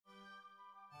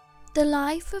The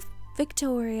life of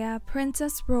Victoria,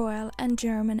 Princess Royal and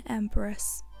German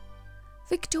Empress.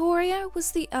 Victoria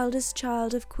was the eldest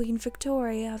child of Queen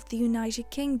Victoria of the United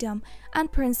Kingdom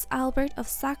and Prince Albert of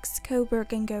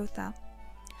Saxe-Coburg and Gotha.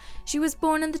 She was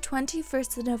born on the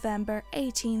 21st of November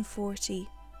 1840.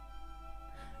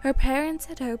 Her parents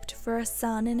had hoped for a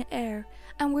son and heir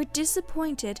and were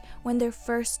disappointed when their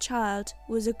first child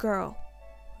was a girl.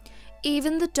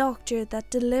 Even the doctor that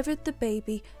delivered the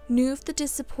baby knew of the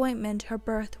disappointment her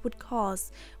birth would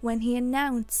cause when he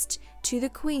announced to the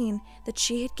Queen that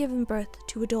she had given birth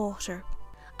to a daughter.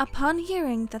 Upon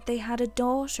hearing that they had a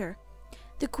daughter,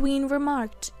 the Queen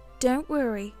remarked, "Don't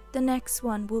worry, the next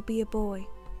one will be a boy."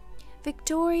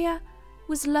 Victoria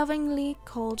was lovingly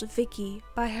called Vicky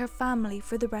by her family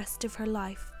for the rest of her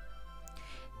life.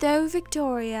 Though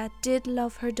Victoria did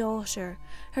love her daughter,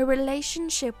 her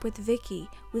relationship with Vicky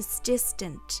was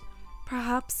distant,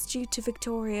 perhaps due to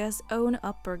Victoria's own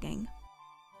upbringing.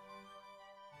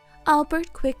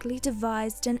 Albert quickly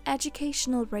devised an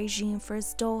educational regime for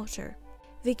his daughter.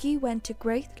 Vicky went to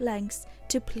great lengths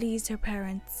to please her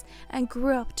parents and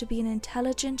grew up to be an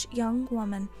intelligent young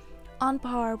woman on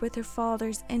par with her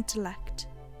father's intellect.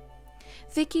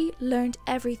 Vicky learned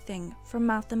everything from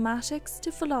mathematics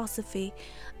to philosophy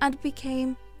and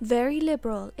became very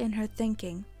liberal in her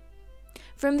thinking.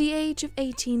 From the age of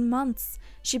 18 months,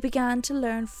 she began to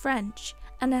learn French,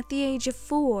 and at the age of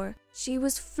 4, she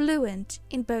was fluent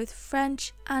in both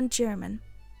French and German.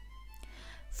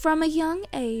 From a young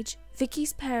age,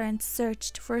 Vicky's parents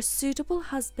searched for a suitable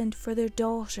husband for their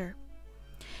daughter.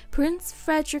 Prince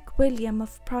Frederick William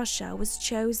of Prussia was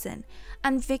chosen,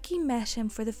 and Vicky met him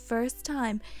for the first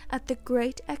time at the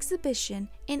Great Exhibition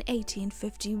in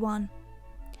 1851.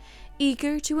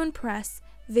 Eager to impress,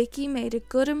 Vicky made a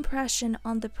good impression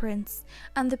on the prince,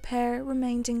 and the pair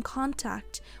remained in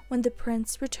contact when the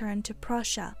prince returned to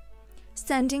Prussia,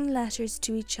 sending letters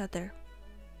to each other.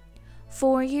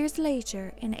 4 years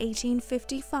later, in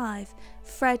 1855,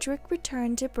 Frederick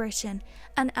returned to Britain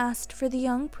and asked for the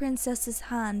young princess's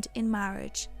hand in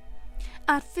marriage.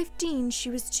 At 15, she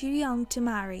was too young to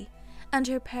marry, and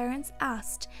her parents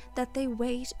asked that they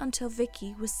wait until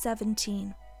Vicky was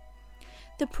 17.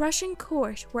 The Prussian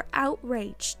court were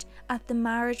outraged at the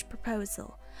marriage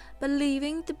proposal,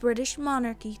 believing the British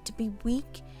monarchy to be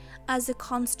weak as a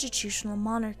constitutional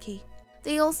monarchy.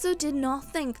 They also did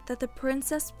not think that the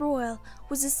Princess Royal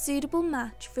was a suitable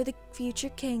match for the future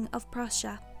King of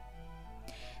Prussia.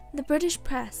 The British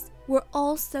press were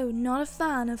also not a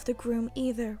fan of the groom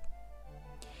either.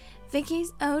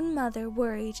 Vicky's own mother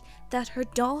worried that her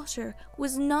daughter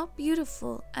was not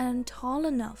beautiful and tall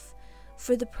enough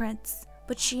for the prince,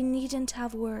 but she needn't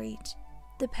have worried.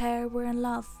 The pair were in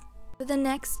love. For the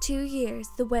next 2 years,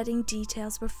 the wedding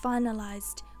details were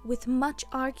finalized, with much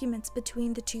arguments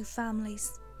between the two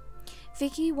families.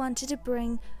 Vicky wanted to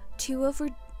bring 2 of her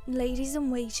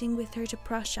ladies-in-waiting with her to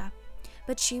Prussia,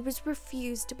 but she was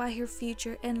refused by her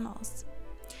future in-laws.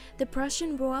 The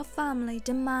Prussian royal family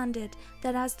demanded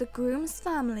that as the groom's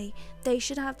family, they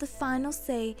should have the final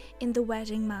say in the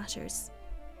wedding matters.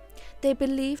 They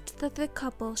believed that the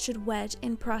couple should wed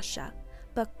in Prussia,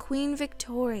 but Queen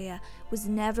Victoria was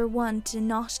never one to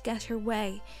not get her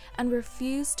way and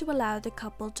refused to allow the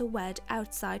couple to wed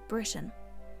outside Britain.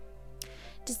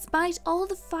 Despite all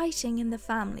the fighting in the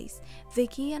families,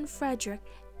 Vicky and Frederick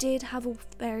did have a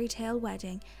fairy tale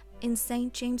wedding in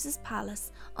St. James's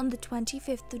Palace on the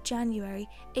 25th of January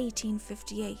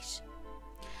 1858.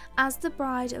 As the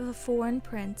bride of a foreign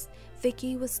prince,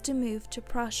 Vicky was to move to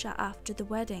Prussia after the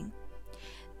wedding.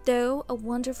 Though a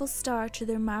wonderful start to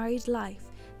their married life,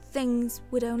 things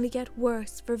would only get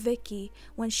worse for Vicky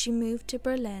when she moved to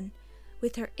Berlin,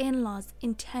 with her in-laws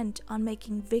intent on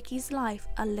making Vicky's life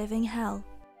a living hell.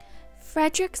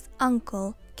 Frederick's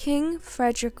uncle, King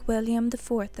Frederick William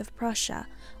IV of Prussia,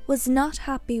 was not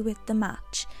happy with the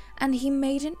match, and he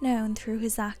made it known through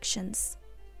his actions.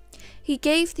 He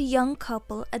gave the young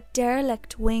couple a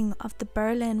derelict wing of the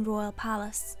Berlin royal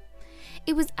palace.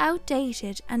 It was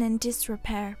outdated and in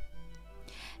disrepair.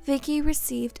 Vicky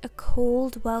received a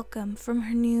cold welcome from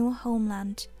her new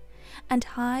homeland, and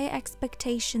high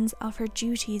expectations of her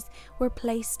duties were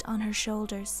placed on her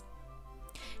shoulders.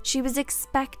 She was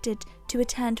expected to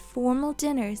attend formal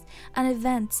dinners and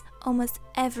events almost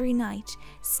every night,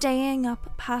 staying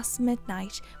up past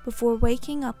midnight before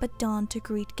waking up at dawn to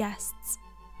greet guests.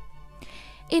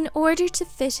 In order to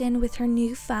fit in with her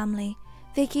new family,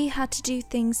 Vicky had to do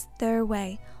things their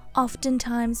way,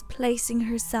 oftentimes placing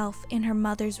herself in her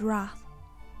mother's wrath.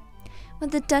 When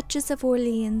the Duchess of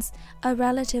Orleans, a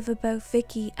relative of both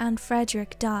Vicky and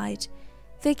Frederick, died,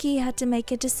 Vicky had to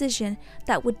make a decision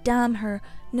that would damn her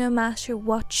no matter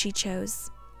what she chose.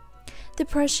 The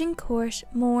Prussian court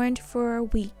mourned for a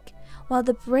week, while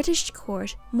the British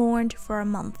court mourned for a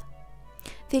month.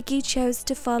 Vicky chose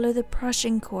to follow the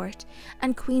Prussian court,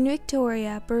 and Queen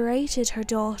Victoria berated her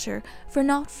daughter for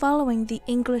not following the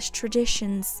English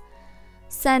traditions,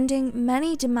 sending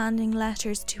many demanding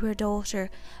letters to her daughter,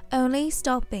 only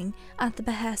stopping at the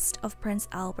behest of Prince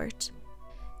Albert.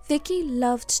 Vicky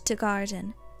loved to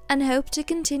garden and hoped to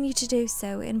continue to do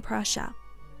so in Prussia.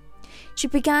 She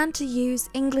began to use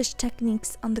English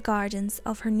techniques on the gardens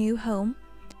of her new home,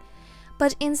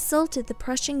 but insulted the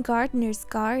Prussian gardeners'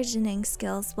 gardening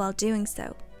skills while doing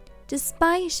so.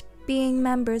 Despite being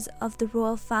members of the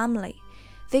royal family,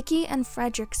 Vicky and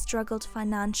Frederick struggled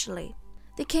financially.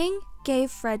 The king gave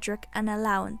Frederick an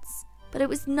allowance, but it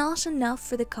was not enough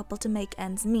for the couple to make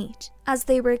ends meet, as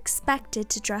they were expected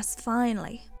to dress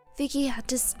finely. Vicky had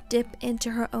to dip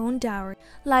into her own dowry.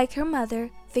 Like her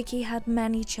mother, Vicky had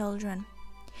many children.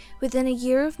 Within a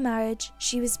year of marriage,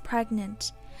 she was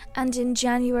pregnant, and in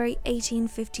January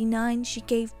 1859 she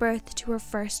gave birth to her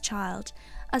first child,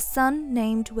 a son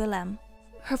named Willem.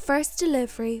 Her first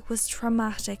delivery was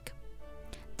traumatic.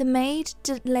 The maid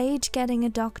delayed getting a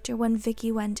doctor when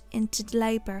Vicky went into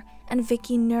labour, and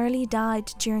Vicky nearly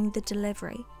died during the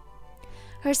delivery.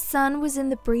 Her son was in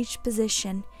the breech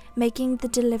position, making the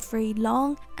delivery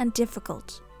long and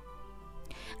difficult.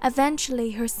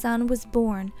 Eventually her son was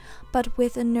born, but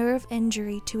with a nerve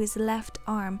injury to his left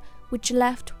arm, which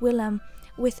left Willem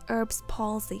with Erb's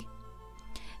palsy.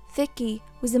 Vicky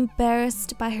was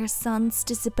embarrassed by her son's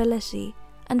disability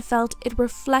and felt it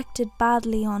reflected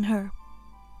badly on her.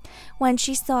 When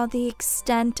she saw the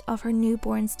extent of her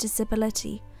newborn's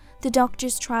disability, the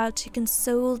doctors tried to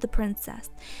console the princess,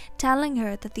 telling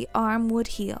her that the arm would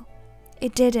heal.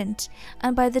 It didn't,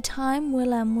 and by the time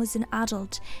Willem was an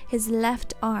adult, his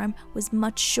left arm was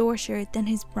much shorter than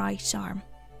his right arm.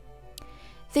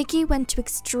 Vicky went to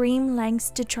extreme lengths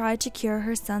to try to cure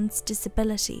her son's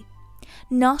disability,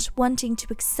 not wanting to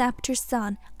accept her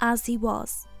son as he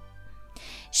was.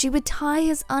 She would tie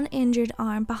his uninjured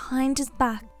arm behind his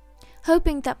back,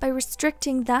 hoping that by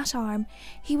restricting that arm,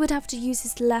 he would have to use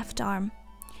his left arm.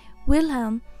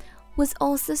 Wilhelm was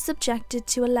also subjected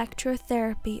to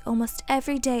electrotherapy almost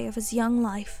every day of his young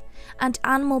life, and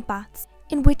animal baths,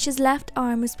 in which his left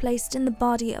arm was placed in the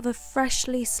body of a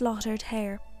freshly slaughtered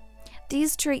hare.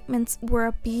 These treatments were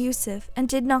abusive and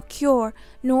did not cure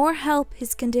nor help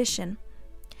his condition.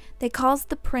 They caused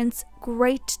the prince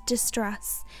great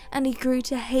distress, and he grew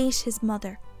to hate his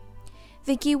mother.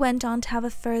 Vicky went on to have a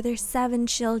further 7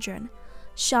 children: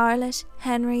 Charlotte,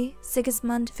 Henry,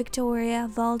 Sigismund, Victoria,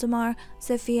 Valdemar,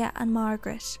 Sophia and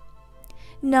Margaret.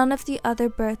 None of the other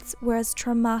births were as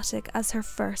traumatic as her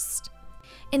first.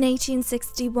 In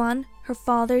 1861, her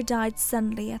father died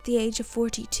suddenly at the age of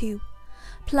 42,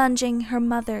 plunging her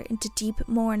mother into deep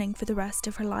mourning for the rest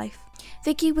of her life.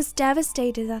 Vicky was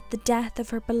devastated at the death of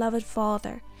her beloved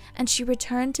father, and she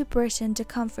returned to Britain to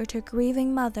comfort her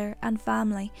grieving mother and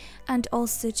family, and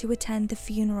also to attend the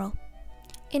funeral.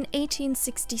 In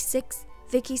 1866,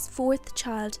 Vicky's 4th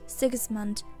child,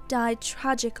 Sigismund, died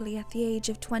tragically at the age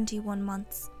of 21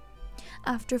 months,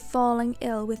 after falling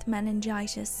ill with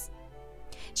meningitis.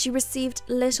 She received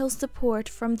little support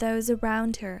from those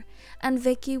around her, and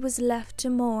Vicky was left to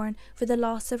mourn for the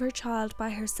loss of her child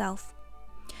by herself.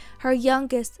 Her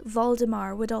youngest,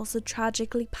 Valdemar, would also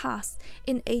tragically pass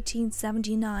in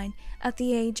 1879 at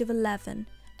the age of 11,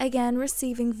 again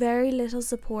receiving very little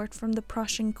support from the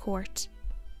Prussian court.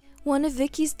 One of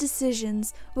Vicky's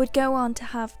decisions would go on to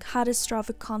have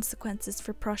catastrophic consequences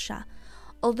for Prussia,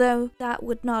 although that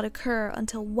would not occur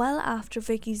until well after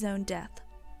Vicky's own death.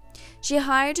 She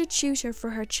hired a tutor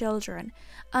for her children,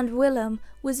 and Willem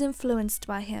was influenced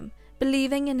by him,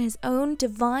 believing in his own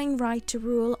divine right to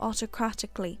rule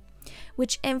autocratically,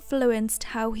 which influenced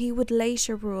how he would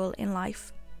later rule in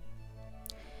life.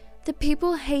 The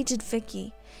people hated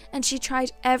Vicky, and she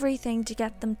tried everything to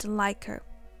get them to like her.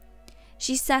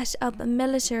 She set up a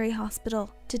military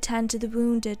hospital to tend to the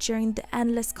wounded during the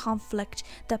endless conflict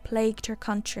that plagued her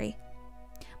country.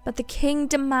 But the king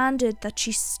demanded that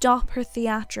she stop her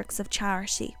theatrics of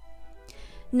charity.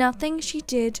 Nothing she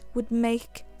did would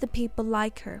make the people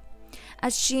like her,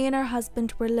 as she and her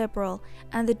husband were liberal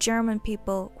and the German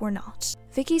people were not.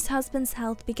 Vicky's husband's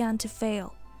health began to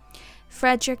fail.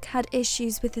 Frederick had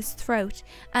issues with his throat,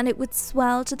 and it would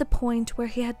swell to the point where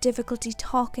he had difficulty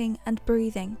talking and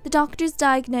breathing. The doctors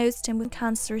diagnosed him with a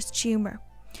cancerous tumour,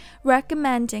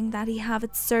 recommending that he have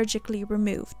it surgically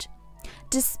removed.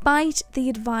 Despite the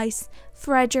advice,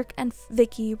 Frederick and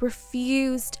Vicky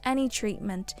refused any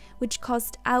treatment, which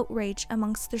caused outrage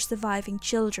amongst their surviving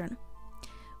children.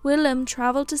 William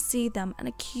travelled to see them and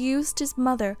accused his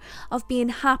mother of being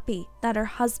happy that her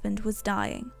husband was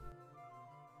dying.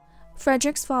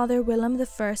 Frederick's father, William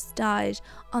I, died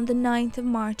on the 9th of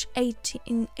March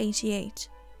 1888,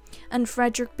 and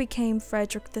Frederick became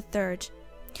Frederick III.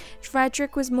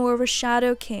 Frederick was more of a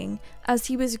shadow king, as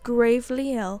he was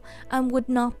gravely ill and would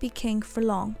not be king for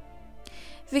long.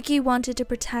 Vicky wanted to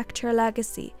protect her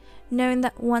legacy, knowing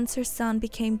that once her son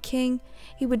became king,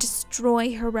 he would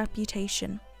destroy her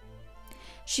reputation.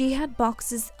 She had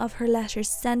boxes of her letters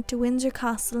sent to Windsor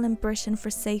Castle in Britain for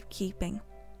safekeeping.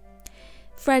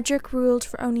 Frederick ruled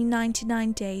for only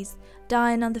 99 days,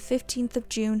 dying on the 15th of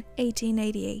June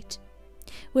 1888.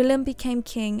 William became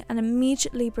king and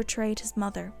immediately betrayed his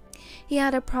mother. He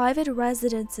had her private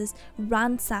residences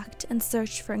ransacked and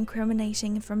searched for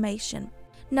incriminating information.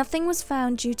 Nothing was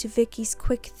found due to Vicky's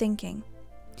quick thinking.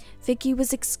 Vicky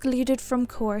was excluded from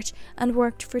court and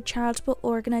worked for charitable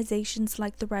organisations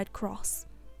like the Red Cross.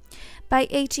 By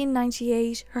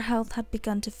 1898, her health had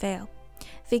begun to fail.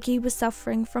 Vicky was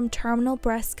suffering from terminal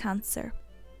breast cancer,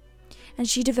 and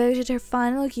she devoted her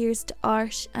final years to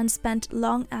art and spent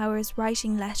long hours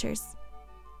writing letters.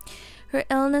 Her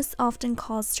illness often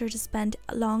caused her to spend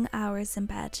long hours in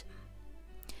bed.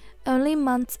 Only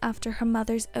months after her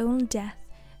mother's own death,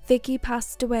 Vicky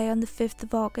passed away on the 5th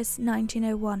of August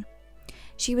 1901.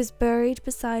 She was buried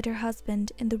beside her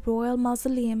husband in the Royal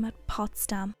Mausoleum at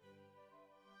Potsdam.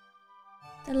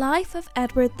 The life of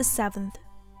Edward VII.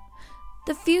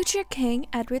 The future King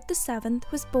Edward VII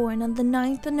was born on the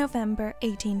 9th of November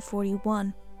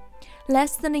 1841,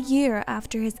 less than a year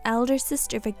after his elder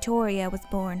sister Victoria was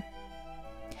born.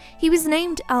 He was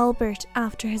named Albert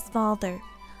after his father,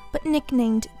 but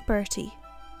nicknamed Bertie.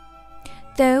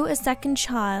 Though a second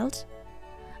child,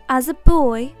 as a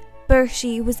boy,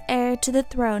 Bertie was heir to the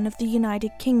throne of the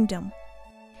United Kingdom.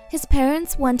 His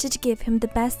parents wanted to give him the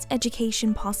best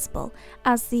education possible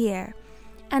as the heir,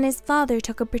 and his father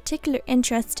took a particular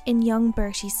interest in young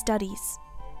Bertie's studies.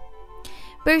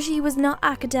 Bertie was not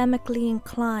academically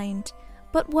inclined,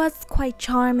 but was quite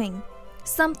charming,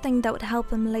 something that would help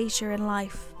him later in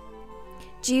life.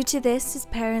 Due to this, his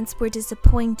parents were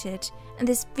disappointed, and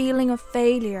this feeling of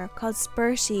failure caused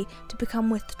Bertie to become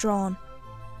withdrawn.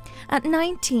 At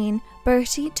 19,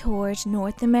 Bertie toured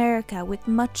North America with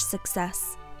much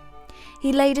success.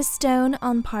 He laid a stone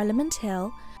on Parliament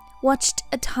Hill, watched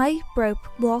a tightrope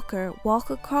walker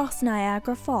walk across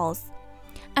Niagara Falls,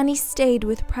 and he stayed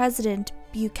with President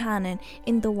Buchanan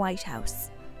in the White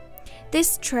House.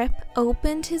 This trip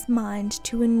opened his mind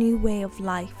to a new way of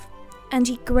life, and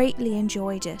he greatly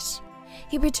enjoyed it.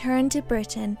 He returned to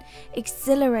Britain,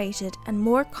 exhilarated and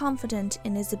more confident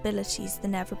in his abilities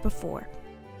than ever before.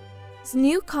 His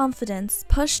new confidence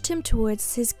pushed him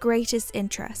towards his greatest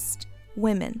interest,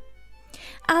 women.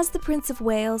 As the Prince of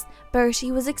Wales,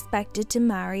 Bertie was expected to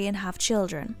marry and have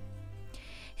children.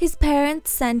 His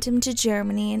parents sent him to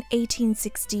Germany in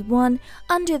 1861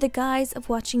 under the guise of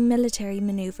watching military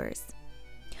maneuvers.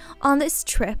 On this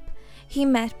trip, he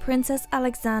met Princess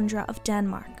Alexandra of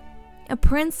Denmark, a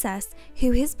princess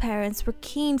who his parents were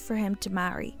keen for him to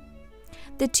marry.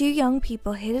 The two young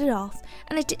people hit it off,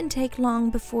 and it didn't take long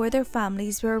before their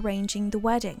families were arranging the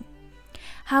wedding.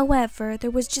 However,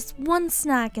 there was just one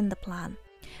snag in the plan.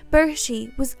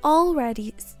 Bertie was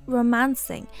already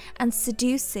romancing and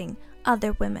seducing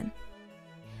other women.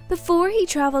 Before he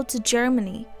travelled to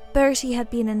Germany, Bertie had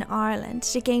been in Ireland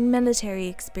to gain military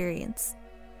experience.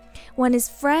 When his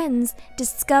friends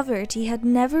discovered he had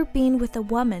never been with a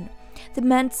woman, the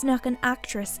men snuck an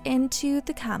actress into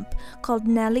the camp called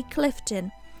Nellie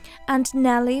Clifton, and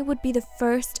Nellie would be the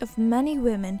first of many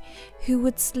women who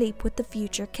would sleep with the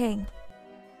future king.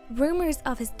 Rumours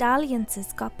of his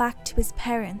dalliances got back to his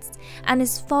parents, and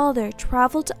his father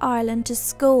travelled to Ireland to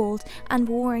scold and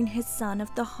warn his son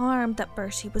of the harm that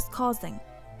Bertie was causing.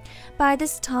 By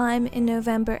this time, in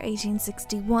November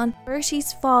 1861,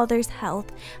 Bertie's father's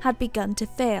health had begun to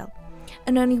fail,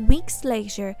 and only weeks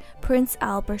later, Prince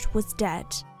Albert was dead.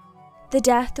 The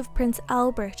death of Prince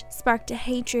Albert sparked a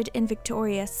hatred in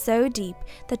Victoria so deep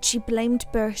that she blamed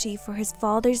Bertie for his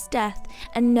father's death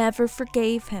and never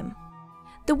forgave him.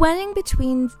 The wedding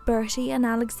between Bertie and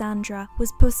Alexandra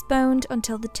was postponed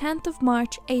until the 10th of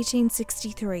March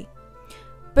 1863.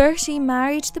 Bertie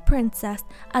married the princess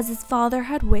as his father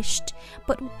had wished,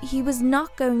 but he was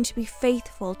not going to be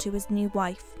faithful to his new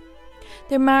wife.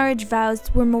 Their marriage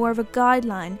vows were more of a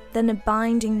guideline than a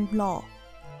binding law.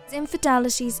 His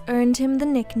infidelities earned him the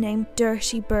nickname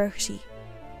Dirty Bertie.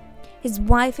 His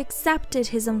wife accepted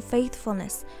his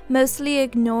unfaithfulness, mostly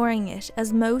ignoring it,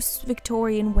 as most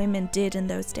Victorian women did in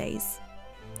those days.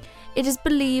 It is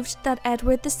believed that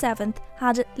Edward VII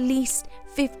had at least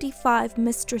 55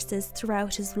 mistresses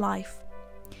throughout his life.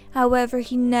 However,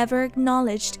 he never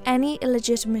acknowledged any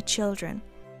illegitimate children.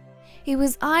 He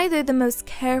was either the most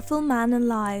careful man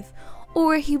alive,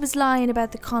 or he was lying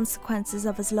about the consequences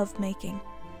of his lovemaking.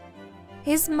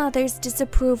 His mother's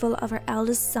disapproval of her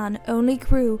eldest son only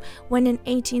grew when in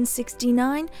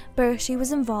 1869 Bertie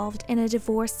was involved in a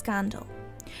divorce scandal.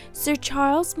 Sir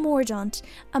Charles Mordaunt,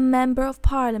 a member of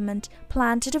Parliament,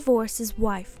 planned to divorce his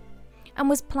wife and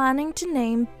was planning to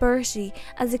name Bertie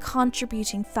as a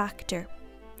contributing factor.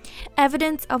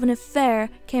 Evidence of an affair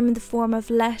came in the form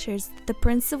of letters that the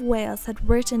Prince of Wales had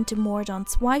written to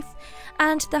Mordaunt's wife,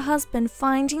 and the husband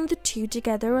finding the two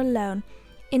together alone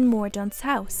in Mordaunt's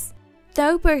house.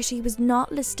 Though Bertie was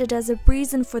not listed as a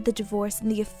reason for the divorce in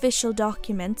the official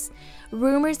documents,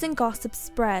 rumours and gossip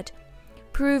spread,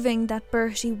 proving that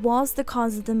Bertie was the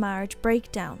cause of the marriage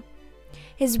breakdown.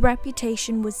 His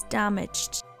reputation was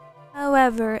damaged.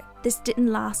 However, this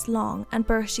didn't last long, and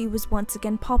Bertie was once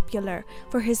again popular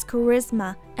for his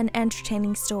charisma and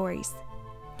entertaining stories.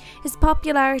 His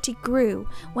popularity grew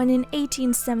when in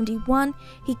 1871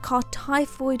 he caught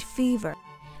typhoid fever,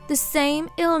 the same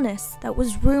illness that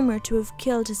was rumoured to have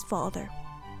killed his father.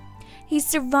 He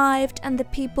survived, and the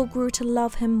people grew to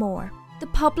love him more. The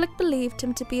public believed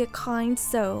him to be a kind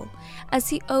soul, as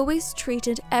he always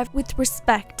treated everyone with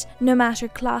respect, no matter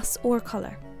class or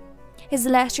colour. His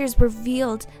letters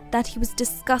revealed that he was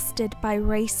disgusted by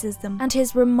racism, and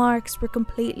his remarks were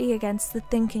completely against the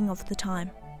thinking of the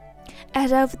time.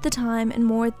 Ahead of the time in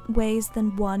more ways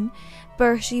than one,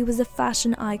 Bertie was a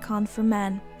fashion icon for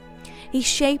men. He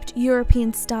shaped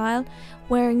European style,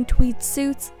 wearing tweed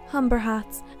suits, Humber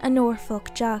hats and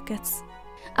Norfolk jackets.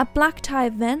 At black tie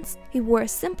events, he wore a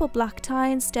simple black tie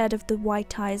instead of the white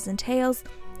ties and tails,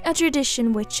 a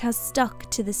tradition which has stuck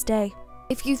to this day.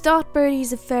 If you thought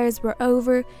Bertie's affairs were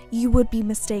over, you would be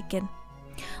mistaken.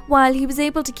 While he was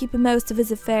able to keep most of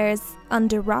his affairs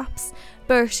under wraps,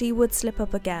 Bertie would slip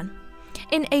up again.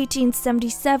 In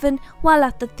 1877, while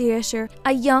at the theatre,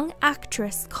 a young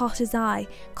actress caught his eye,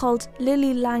 called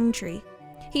Lily Langtry.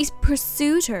 He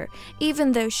pursued her,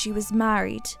 even though she was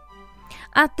married.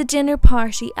 At the dinner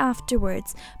party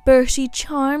afterwards, Bertie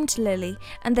charmed Lily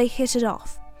and they hit it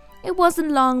off. It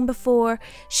wasn't long before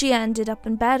she ended up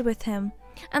in bed with him,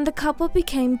 and the couple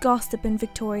became gossip in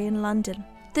Victorian London.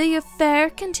 The affair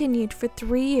continued for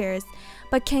 3 years,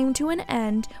 but came to an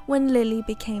end when Lily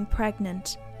became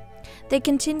pregnant. They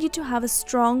continued to have a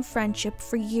strong friendship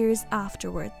for years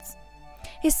afterwards.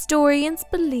 Historians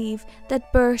believe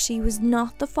that Bertie was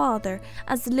not the father,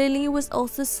 as Lily was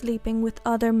also sleeping with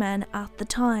other men at the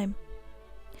time.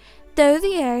 Though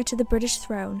the heir to the British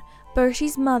throne,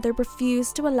 Bertie's mother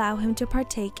refused to allow him to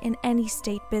partake in any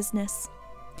state business.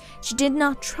 She did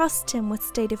not trust him with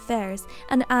state affairs,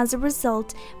 and as a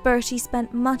result, Bertie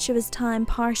spent much of his time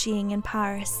partying in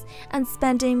Paris and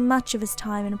spending much of his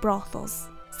time in brothels.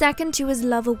 Second to his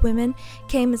love of women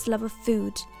came his love of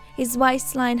food. His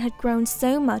waistline had grown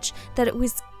so much that it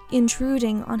was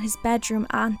intruding on his bedroom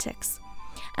antics,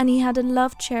 and he had a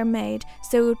love chair made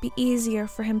so it would be easier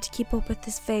for him to keep up with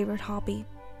his favourite hobby.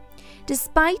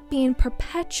 Despite being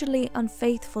perpetually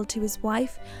unfaithful to his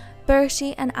wife,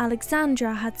 Bertie and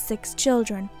Alexandra had 6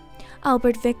 children: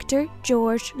 Albert Victor,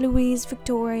 George, Louise,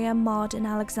 Victoria, Maud and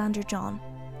Alexander John.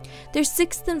 Their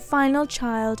 6th and final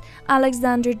child,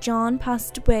 Alexander John,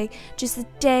 passed away just a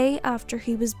day after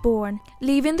he was born,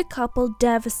 leaving the couple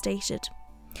devastated.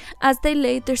 As they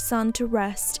laid their son to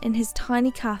rest in his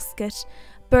tiny casket,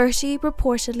 Bertie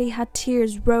reportedly had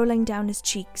tears rolling down his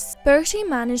cheeks. Bertie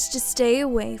managed to stay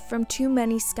away from too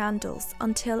many scandals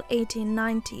until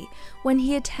 1890, when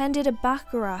he attended a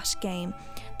baccarat game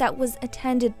that was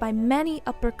attended by many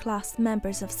upper-class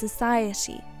members of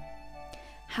society.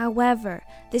 However,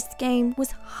 this game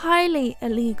was highly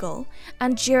illegal,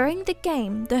 and during the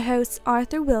game, the host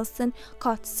Arthur Wilson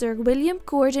caught Sir William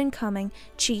Gordon Cumming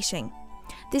cheating.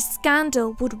 This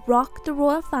scandal would rock the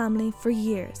royal family for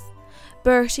years.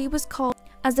 Bertie was called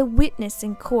as a witness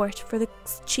in court for the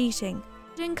cheating.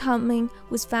 Gordon Cumming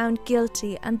was found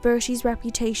guilty, and Bertie's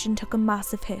reputation took a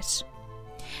massive hit.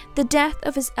 The death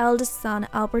of his eldest son,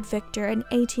 Albert Victor, in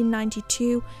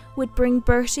 1892 would bring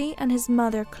Bertie and his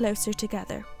mother closer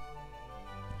together.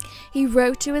 He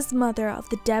wrote to his mother of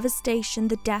the devastation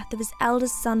the death of his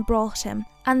eldest son brought him,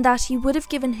 and that he would have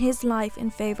given his life in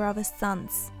favour of his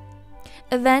son's.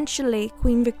 Eventually,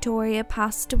 Queen Victoria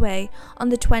passed away on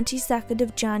the 22nd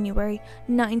of January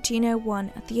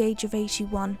 1901 at the age of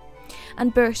 81.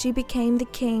 and Bertie became the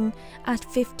king at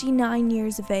 59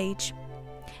 years of age.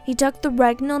 He took the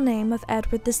regnal name of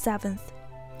Edward VII.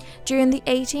 During the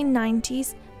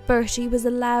 1890s, Bertie was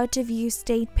allowed to view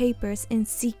state papers in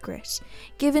secret,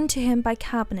 given to him by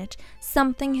cabinet,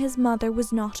 something his mother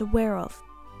was not aware of.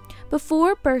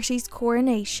 Before Bertie's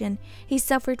coronation, he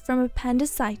suffered from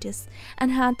appendicitis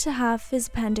and had to have his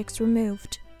appendix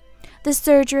removed. The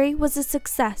surgery was a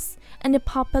success and it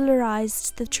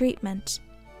popularized the treatment.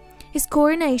 His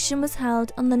coronation was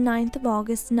held on the 9th of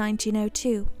August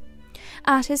 1902.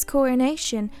 At his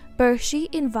coronation, Bertie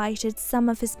invited some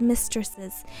of his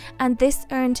mistresses, and this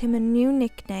earned him a new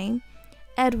nickname,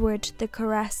 Edward the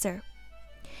Caresser.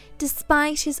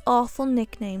 Despite his awful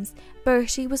nicknames,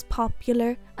 Bertie was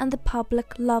popular and the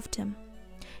public loved him.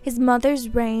 His mother's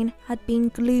reign had been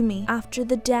gloomy after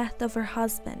the death of her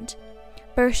husband.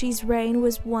 Bertie's reign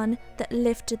was one that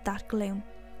lifted that gloom.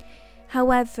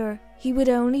 However, he would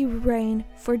only reign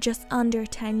for just under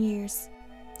 10 years.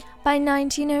 By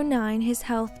 1909, his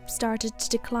health started to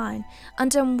decline,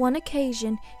 and on one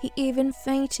occasion he even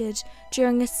fainted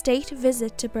during a state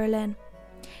visit to Berlin.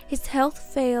 His health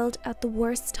failed at the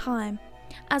worst time,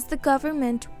 as the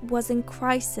government was in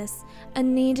crisis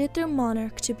and needed their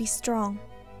monarch to be strong.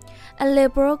 A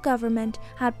Liberal government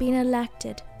had been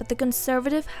elected, but the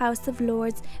Conservative House of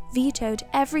Lords vetoed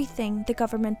everything the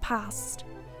government passed.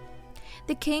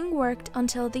 The king worked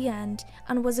until the end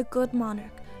and was a good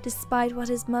monarch, despite what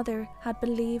his mother had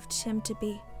believed him to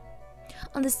be.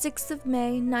 On the 6th of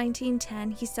May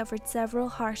 1910, he suffered several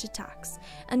heart attacks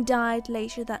and died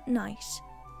later that night.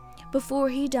 Before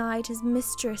he died, his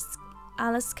mistress,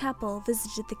 Alice Keppel,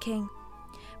 visited the king.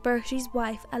 Bertie's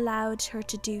wife allowed her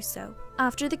to do so.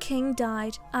 After the king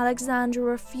died, Alexandra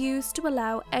refused to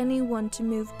allow anyone to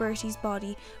move Bertie's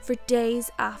body for days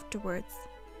afterwards.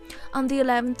 On the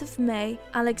 11th of May,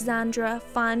 Alexandra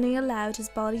finally allowed his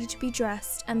body to be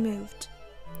dressed and moved.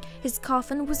 His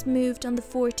coffin was moved on the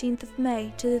 14th of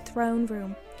May to the throne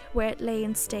room, where it lay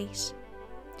in state.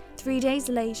 3 days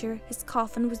later, his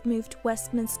coffin was moved to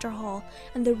Westminster Hall,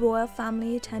 and the royal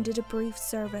family attended a brief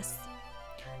service.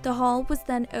 The hall was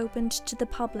then opened to the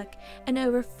public, and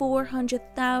over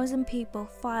 400,000 people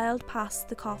filed past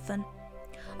the coffin.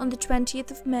 On the 20th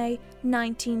of May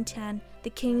 1910, the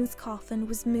king's coffin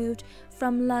was moved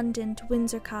from London to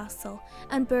Windsor Castle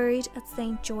and buried at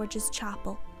St. George's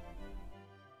Chapel.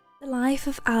 The life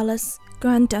of Alice,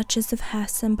 Grand Duchess of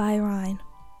Hesse and by Rhine.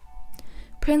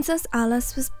 Princess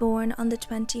Alice was born on the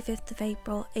 25th of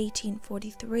April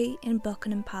 1843 in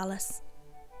Buckingham Palace.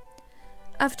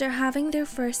 After having their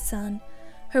first son,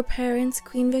 her parents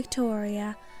Queen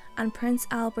Victoria and Prince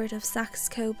Albert of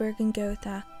Saxe-Coburg and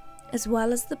Gotha, as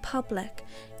well as the public,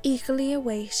 eagerly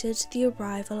awaited the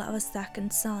arrival of a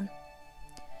second son.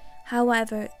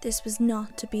 However, this was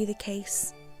not to be the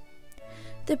case.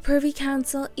 The Privy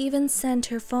Council even sent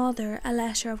her father a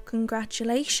letter of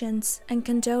congratulations and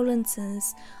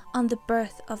condolences on the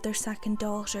birth of their second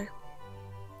daughter.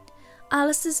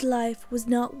 Alice's life was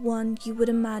not one you would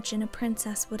imagine a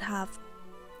princess would have.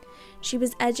 She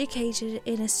was educated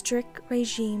in a strict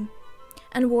regime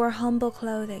and wore humble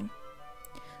clothing.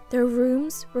 Their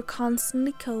rooms were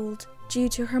constantly cold due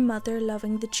to her mother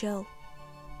loving the chill.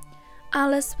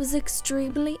 Alice was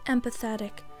extremely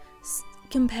empathetic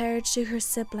compared to her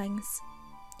siblings,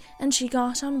 and she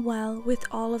got on well with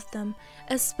all of them,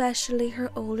 especially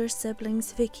her older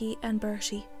siblings Vicky and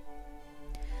Bertie.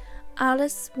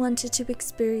 Alice wanted to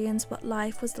experience what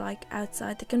life was like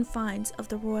outside the confines of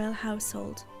the royal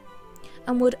household,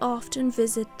 and would often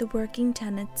visit the working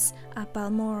tenants at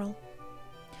Balmoral.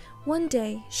 One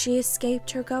day she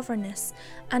escaped her governess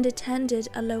and attended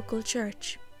a local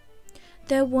church.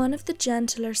 Though one of the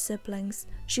gentler siblings,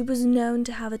 she was known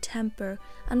to have a temper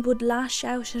and would lash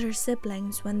out at her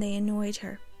siblings when they annoyed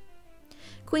her.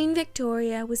 Queen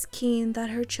Victoria was keen that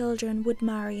her children would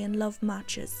marry in love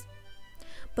matches,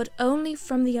 but only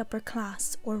from the upper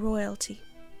class or royalty.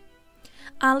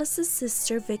 Alice's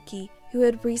sister Vicky, who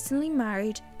had recently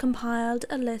married, compiled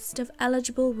a list of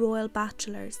eligible royal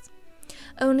bachelors,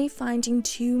 only finding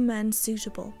 2 men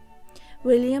suitable: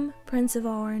 William, Prince of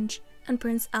Orange, and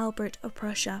Prince Albert of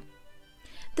Prussia.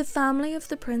 The family of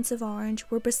the Prince of Orange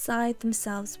were beside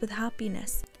themselves with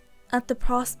happiness at the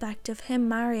prospect of him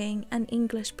marrying an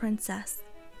English princess.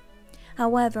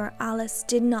 However, Alice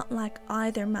did not like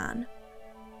either man.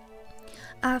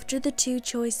 After the 2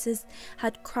 choices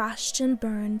had crashed and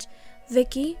burned,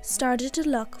 Vicky started to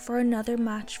look for another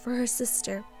match for her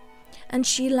sister, and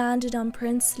she landed on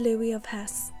Prince Louis of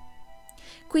Hesse.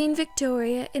 Queen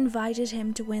Victoria invited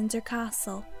him to Windsor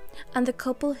Castle, and the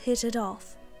couple hit it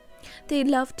off. They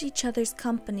loved each other's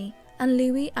company and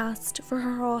Louis asked for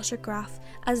her autograph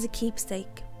as a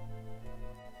keepsake.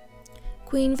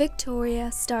 Queen Victoria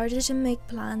started to make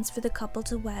plans for the couple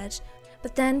to wed,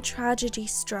 but then tragedy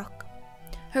struck.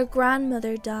 Her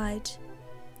grandmother died.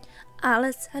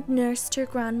 Alice had nursed her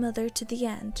grandmother to the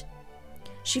end.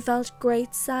 She felt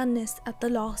great sadness at the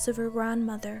loss of her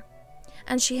grandmother,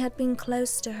 and she had been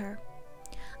close to her.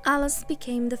 Alice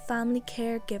became the family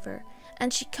caregiver,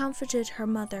 and she comforted her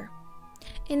mother.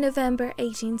 In November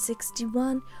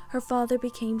 1861, her father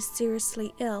became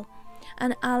seriously ill,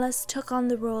 and Alice took on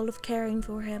the role of caring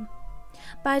for him.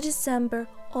 By December,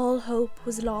 all hope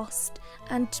was lost,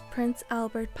 and Prince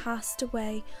Albert passed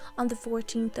away on the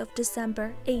 14th of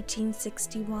December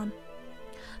 1861.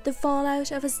 The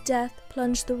fallout of his death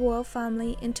plunged the royal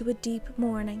family into a deep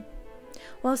mourning.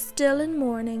 While still in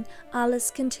mourning, Alice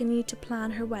continued to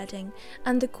plan her wedding,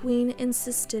 and the Queen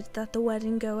insisted that the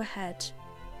wedding go ahead.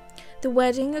 The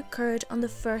wedding occurred on the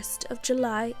 1st of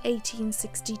July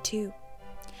 1862.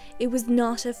 It was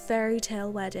not a fairy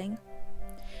tale wedding.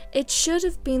 It should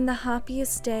have been the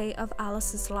happiest day of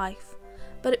Alice's life,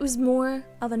 but it was more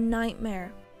of a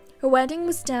nightmare. Her wedding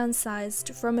was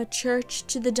downsized from a church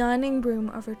to the dining room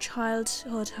of her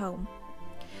childhood home.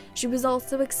 She was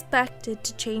also expected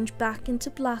to change back into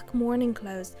black mourning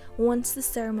clothes once the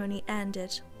ceremony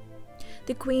ended.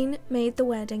 The Queen made the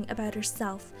wedding about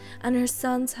herself, and her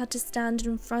sons had to stand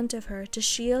in front of her to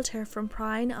shield her from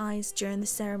prying eyes during the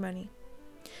ceremony.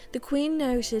 The Queen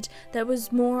noted that it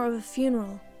was more of a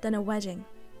funeral than a wedding.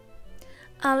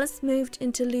 Alice moved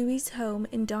into Louis's home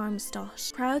in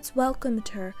Darmstadt. Crowds welcomed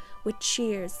her with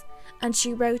cheers, and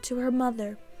she wrote to her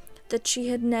mother that she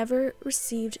had never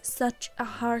received such a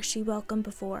hearty welcome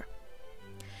before.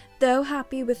 Though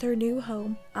happy with her new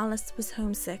home, Alice was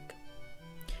homesick.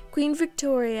 Queen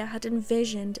Victoria had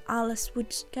envisioned Alice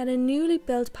would get a newly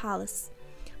built palace,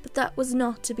 but that was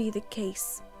not to be the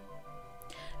case.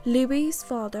 Louis's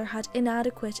father had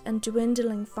inadequate and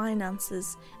dwindling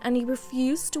finances, and he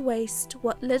refused to waste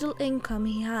what little income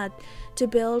he had to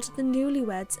build the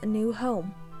newlyweds a new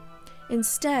home.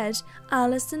 Instead,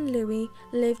 Alice and Louis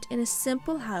lived in a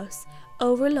simple house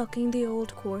overlooking the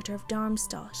old quarter of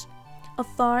Darmstadt, a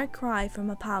far cry from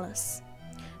a palace.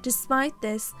 Despite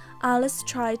this, Alice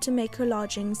tried to make her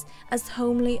lodgings as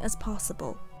homely as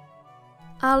possible.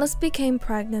 Alice became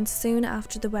pregnant soon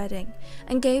after the wedding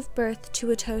and gave birth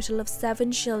to a total of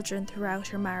 7 children throughout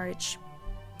her marriage: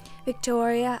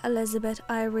 Victoria, Elizabeth,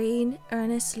 Irene,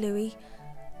 Ernest, Louis,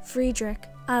 Friedrich,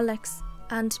 Alex,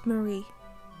 and Marie.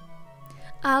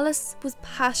 Alice was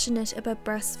passionate about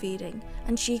breastfeeding,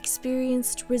 and she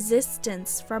experienced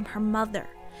resistance from her mother,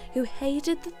 who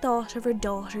hated the thought of her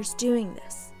daughters doing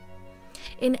this.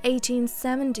 In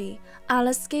 1870,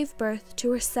 Alice gave birth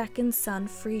to her second son,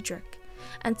 Friedrich,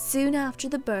 and soon after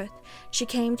the birth, she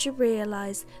came to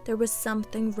realize there was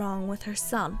something wrong with her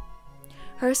son.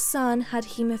 Her son had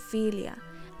hemophilia,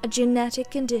 a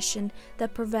genetic condition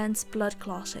that prevents blood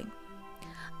clotting.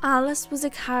 Alice was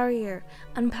a carrier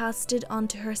and passed it on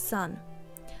to her son.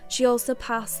 She also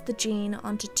passed the gene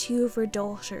on to 2 of her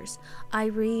daughters,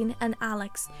 Irene and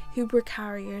Alex, who were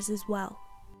carriers as well.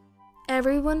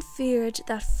 Everyone feared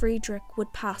that Friedrich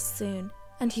would pass soon,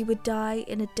 and he would die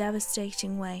in a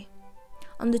devastating way.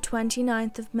 On the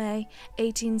 29th of May,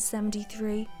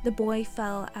 1873, the boy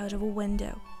fell out of a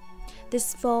window.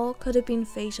 This fall could have been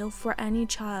fatal for any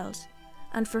child,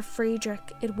 and for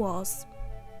Friedrich it was.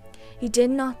 He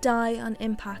did not die on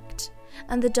impact,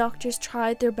 and the doctors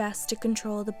tried their best to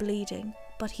control the bleeding,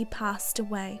 but he passed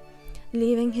away,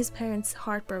 leaving his parents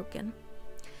heartbroken.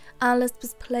 Alice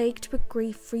was plagued with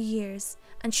grief for years,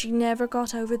 and she never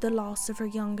got over the loss of her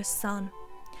youngest son.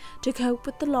 To cope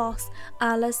with the loss,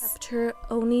 Alice kept her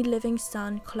only living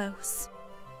son close.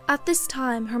 At this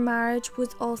time, her marriage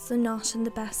was also not in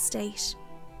the best state.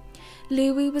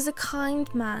 Louis was a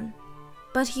kind man,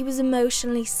 but he was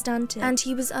emotionally stunted, and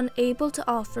he was unable to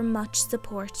offer much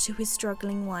support to his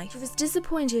struggling wife. She was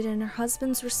disappointed in her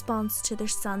husband's response to their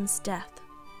son's death.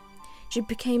 She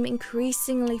became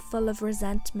increasingly full of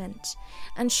resentment,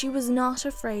 and she was not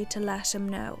afraid to let him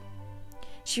know.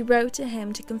 She wrote to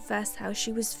him to confess how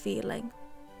she was feeling.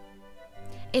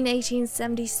 In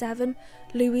 1877,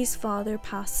 Louis's father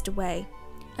passed away,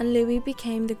 and Louis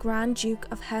became the Grand Duke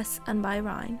of Hesse and by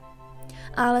Rhine.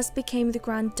 Alice became the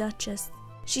Grand Duchess.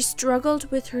 She struggled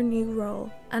with her new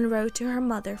role and wrote to her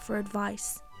mother for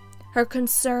advice. Her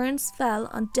concerns fell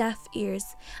on deaf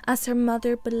ears as her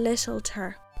mother belittled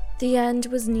her. The end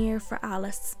was near for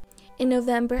Alice. In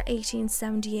November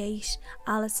 1878,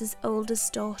 Alice's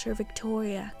oldest daughter,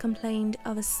 Victoria, complained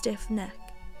of a stiff neck.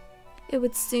 it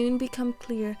would soon become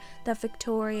clear that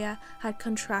Victoria had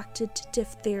contracted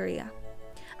diphtheria,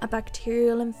 a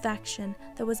bacterial infection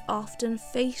that was often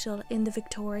fatal in the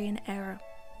Victorian era.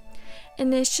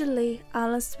 Initially,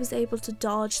 Alice was able to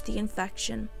dodge the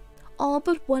infection. All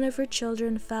but one of her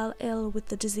children fell ill with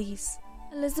the disease.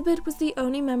 Elizabeth was the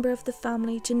only member of the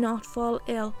family to not fall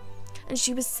ill, and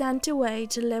she was sent away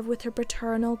to live with her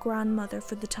paternal grandmother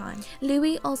for the time.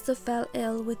 Louis also fell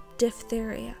ill with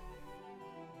diphtheria.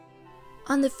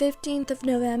 On the 15th of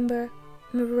November,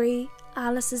 Marie,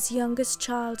 Alice's youngest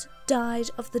child, died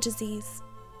of the disease.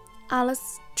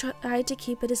 Alice tried to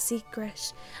keep it a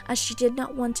secret, as she did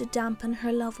not want to dampen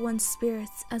her loved one's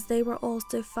spirits as they were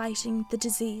also fighting the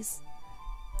disease.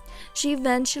 She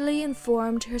eventually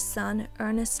informed her son,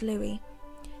 Ernest Louis,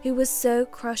 who was so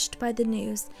crushed by the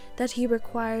news that he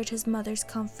required his mother's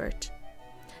comfort.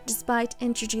 Despite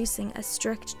introducing a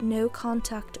strict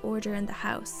no-contact order in the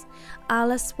house,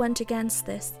 Alice went against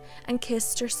this and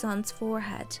kissed her son's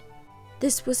forehead.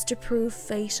 This was to prove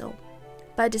fatal.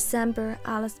 By December,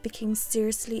 Alice became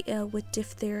seriously ill with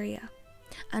diphtheria,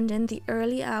 and in the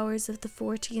early hours of the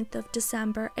 14th of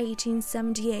December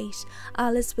 1878,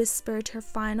 Alice whispered her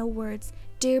final words,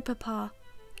 "Dear Papa,"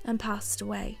 and passed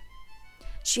away.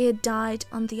 She had died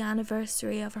on the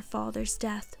anniversary of her father's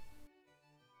death.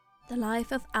 The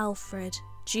life of Alfred,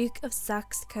 Duke of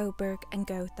Saxe-Coburg and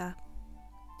Gotha.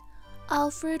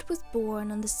 Alfred was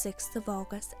born on the 6th of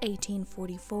August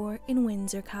 1844 in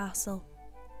Windsor Castle.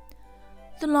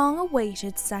 The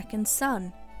long-awaited second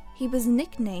son, he was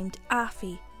nicknamed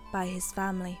Affy by his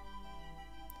family.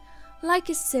 Like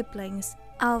his siblings,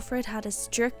 Alfred had a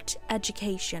strict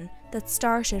education that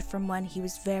started from when he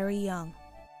was very young.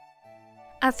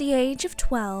 At the age of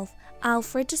 12,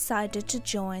 Alfred decided to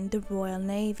join the Royal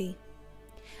Navy,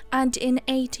 and in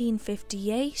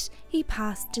 1858 he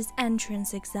passed his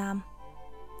entrance exam.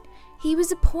 He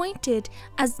was appointed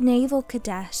as naval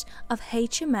cadet of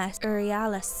HMS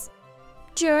Euryalus.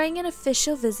 During an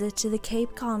official visit to the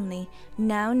Cape Colony,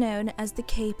 now known as the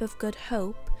Cape of Good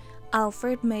Hope,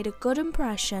 Alfred made a good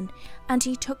impression and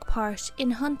he took part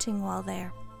in hunting while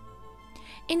there.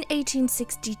 In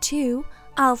 1862,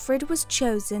 Alfred was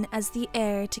chosen as the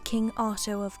heir to King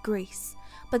Otto of Greece,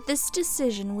 but this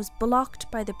decision was blocked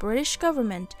by the British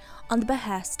government on the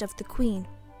behest of the Queen.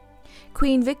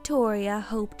 Queen Victoria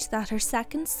hoped that her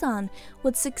second son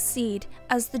would succeed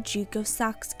as the Duke of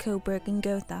Saxe-Coburg and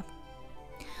Gotha.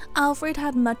 Alfred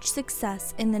had much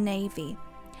success in the Navy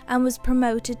and was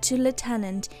promoted to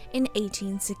lieutenant in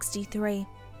 1863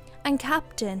 and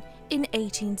captain in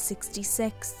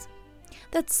 1866.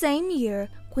 That same year,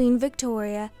 Queen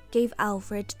Victoria gave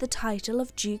Alfred the title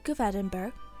of Duke of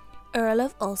Edinburgh, Earl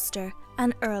of Ulster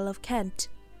and Earl of Kent,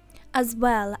 as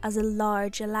well as a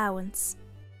large allowance.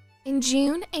 In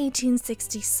June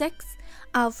 1866,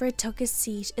 Alfred took his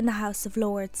seat in the House of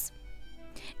Lords.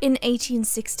 In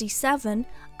 1867,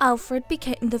 Alfred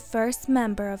became the first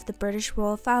member of the British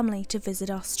royal family to visit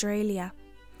Australia,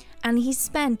 and he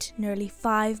spent nearly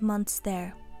 5 months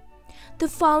there. The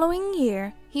following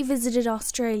year, he visited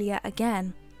Australia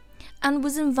again, and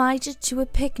was invited to a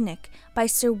picnic by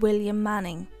Sir William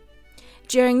Manning.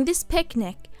 During this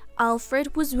picnic,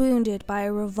 Alfred was wounded by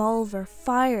a revolver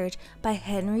fired by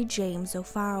Henry James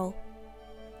O'Farrell.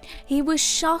 He was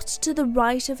shot to the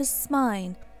right of his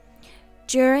spine.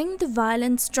 During the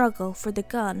violent struggle for the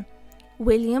gun,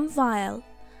 William Vial,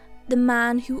 the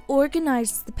man who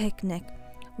organised the picnic,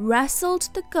 wrestled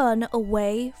the gun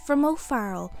away from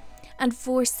O'Farrell, and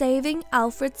for saving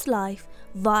Alfred's life,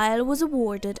 Vial was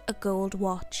awarded a gold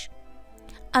watch.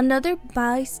 Another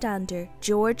bystander,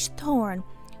 George Thorne,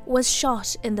 was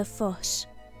shot in the foot.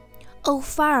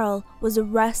 O'Farrell was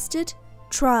arrested,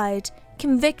 tried,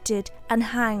 convicted and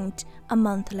hanged a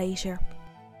month later.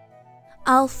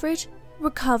 Alfred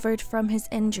recovered from his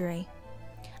injury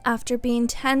after being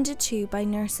tended to by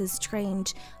nurses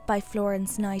trained by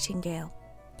Florence Nightingale.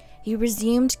 He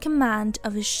resumed command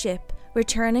of his ship,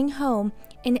 returning home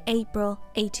in April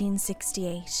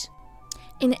 1868.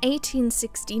 In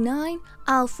 1869,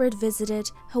 Alfred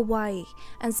visited Hawaii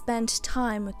and spent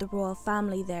time with the royal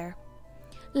family there.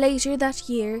 Later that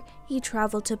year, he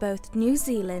travelled to both New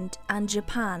Zealand and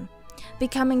Japan,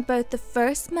 becoming both the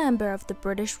first member of the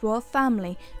British royal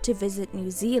family to visit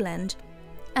New Zealand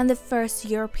and the first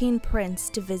European prince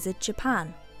to visit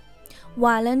Japan.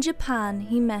 While in Japan,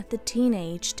 he met the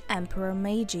teenaged Emperor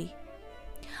Meiji.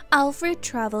 Alfred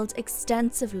travelled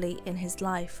extensively in his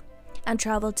life and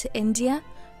travelled to India,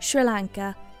 Sri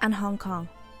Lanka and Hong Kong.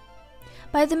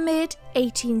 By the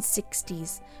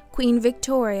mid-1860s, Queen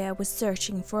Victoria was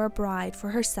searching for a bride for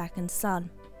her second son.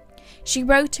 She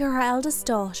wrote to her eldest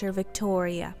daughter,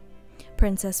 Victoria,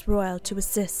 Princess Royal to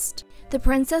assist. The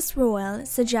Princess Royal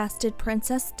suggested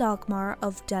Princess Dagmar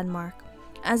of Denmark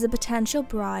as a potential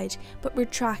bride, but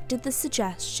retracted the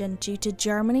suggestion due to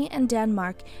Germany and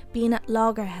Denmark being at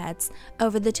loggerheads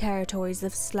over the territories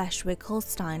of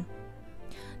Schleswig-Holstein.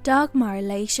 Dagmar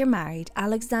later married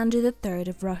Alexander III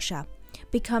of Russia,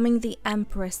 becoming the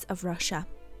Empress of Russia.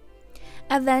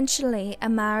 Eventually, a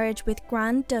marriage with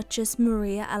Grand Duchess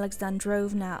Maria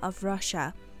Alexandrovna of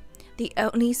Russia, the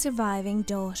only surviving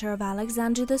daughter of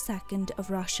Alexander II of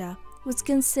Russia, was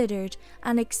considered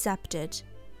and accepted.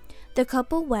 The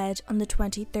couple wed on the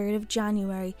 23rd of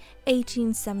January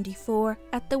 1874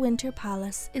 at the Winter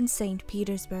Palace in St.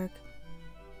 Petersburg.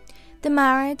 The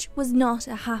marriage was not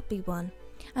a happy one,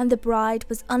 and the bride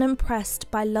was unimpressed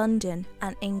by London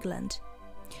and England.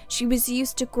 She was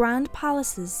used to grand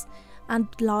palaces and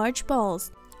large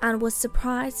balls, and was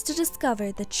surprised to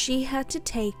discover that she had to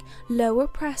take lower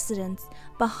precedence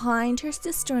behind her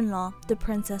sister-in-law, the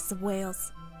Princess of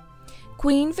Wales.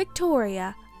 Queen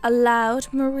Victoria allowed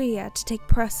Maria to take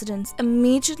precedence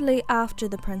immediately after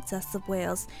the Princess of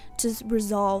Wales to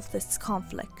resolve this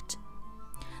conflict.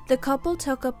 The couple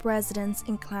took up residence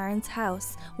in Clarence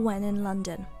House when in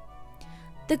London.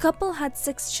 The couple had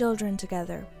 6 children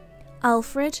together: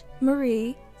 Alfred,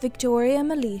 Marie, Victoria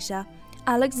Melita,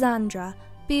 Alexandra,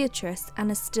 Beatrice,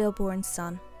 and a stillborn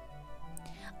son.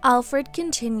 Alfred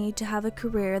continued to have a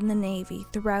career in the Navy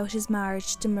throughout his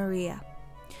marriage to Maria.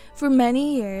 For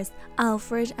many years,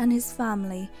 Alfred and his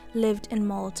family lived in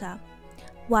Malta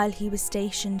while he was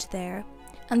stationed there,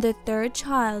 and their 3rd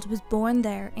child was born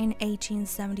there in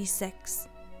 1876.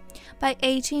 By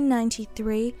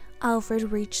 1893, Alfred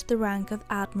reached the rank of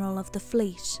Admiral of the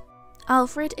Fleet.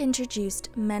 Alfred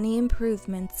introduced many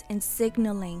improvements in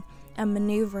signalling and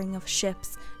manoeuvring of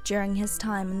ships during his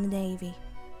time in the Navy.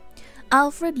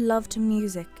 Alfred loved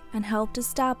music and helped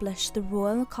establish the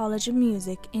Royal College of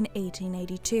Music in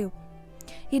 1882.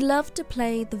 He loved to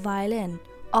play the violin.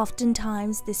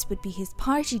 Oftentimes this would be his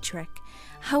party trick.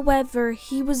 However,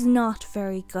 he was not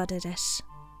very good at it.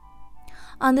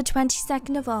 On the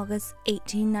 22nd of August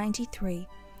 1893,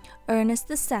 Ernest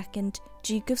II,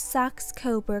 Duke of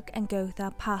Saxe-Coburg and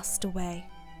Gotha, passed away.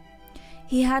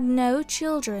 He had no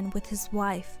children with his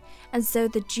wife, and so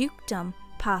the dukedom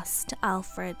passed to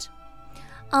Alfred.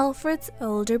 Alfred's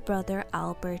older brother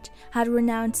Albert had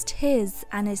renounced his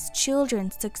and his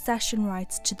children's succession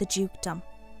rights to the dukedom.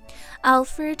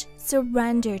 Alfred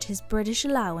surrendered his British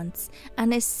allowance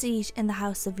and his seat in the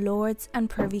House of Lords and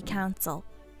Privy Council.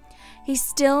 He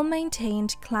still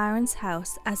maintained Clarence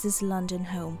House as his London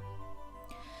home.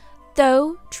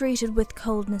 Though treated with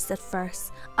coldness at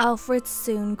first, Alfred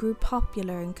soon grew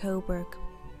popular in Coburg.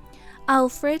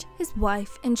 Alfred, his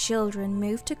wife and children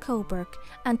moved to Coburg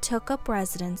and took up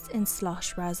residence in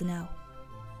Schloss-Rosenau.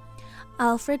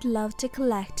 Alfred loved to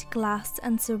collect glass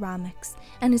and ceramics,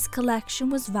 and his collection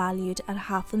was valued at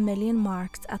 500,000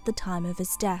 marks at the time of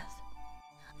his death.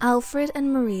 Alfred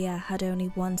and Maria had only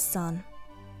one son,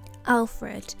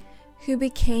 Alfred, who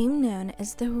became known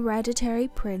as the hereditary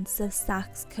prince of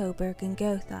Saxe-Coburg and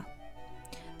Gotha.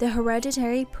 The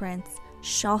hereditary prince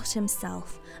shot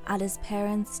himself at his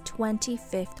parents'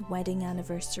 25th wedding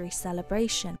anniversary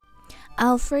celebration.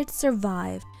 Alfred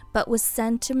survived but was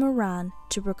sent to Milan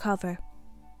to recover.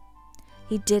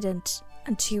 He didn't,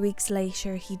 and 2 weeks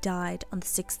later he died on the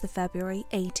 6th of February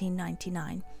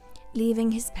 1899,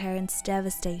 leaving his parents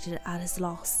devastated at his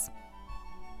loss.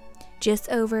 Just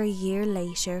over a year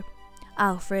later,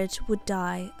 Alfred would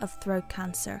die of throat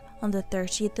cancer on the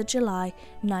 30th of July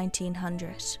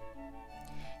 1900.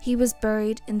 He was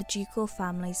buried in the ducal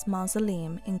family's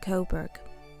mausoleum in Coburg.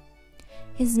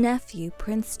 His nephew,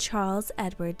 Prince Charles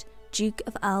Edward, Duke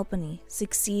of Albany,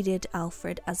 succeeded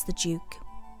Alfred as the Duke.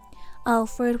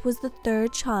 Alfred was the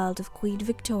 3rd child of Queen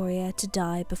Victoria to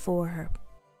die before her.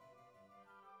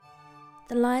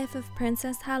 The life of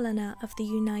Princess Helena of the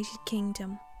United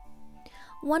Kingdom.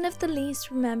 One of the least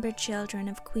remembered children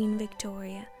of Queen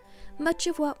Victoria, much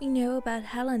of what we know about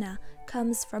Helena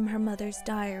comes from her mother's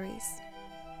diaries.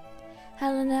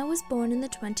 Helena was born on the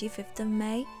 25th of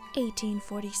May,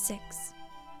 1846.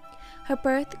 Her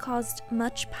birth caused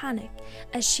much panic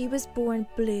as she was born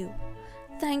blue.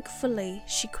 Thankfully,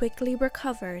 she quickly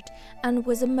recovered and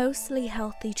was a mostly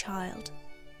healthy child.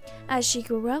 As she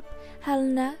grew up,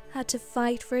 Helena had to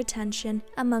fight for attention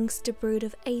amongst a brood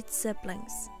of 8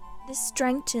 siblings. This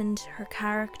strengthened her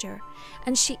character,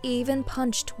 and she even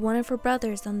punched one of her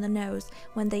brothers on the nose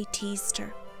when they teased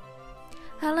her.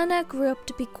 Helena grew up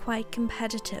to be quite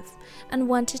competitive and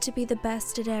wanted to be the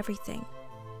best at everything.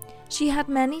 She had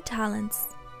many talents.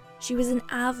 She was an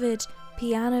avid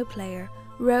piano player,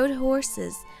 rode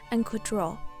horses, and could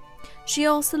draw. She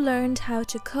also learned how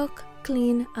to cook,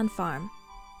 clean, and farm.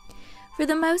 For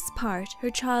the most part,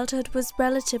 her childhood was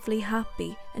relatively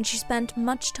happy, and she spent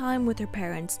much time with her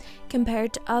parents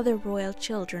compared to other royal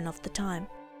children of the time.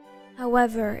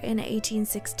 However, in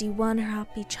 1861 her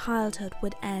happy childhood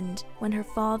would end when her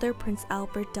father, Prince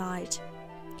Albert, died.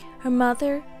 Her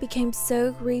mother became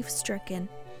so grief-stricken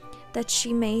that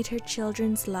she made her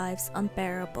children's lives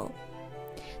unbearable.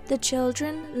 The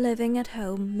children living at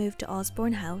home moved to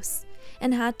Osborne House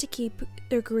and had to keep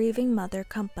their grieving mother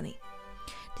company.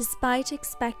 Despite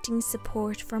expecting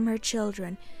support from her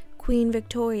children, Queen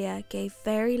Victoria gave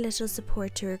very little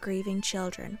support to her grieving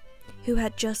children, who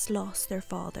had just lost their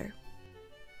father.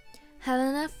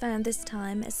 Helena found this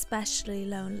time especially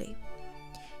lonely.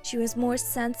 She was more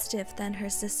sensitive than her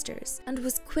sisters and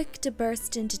was quick to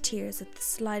burst into tears at the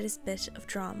slightest bit of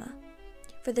drama.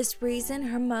 For this reason,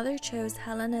 her mother chose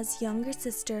Helena's younger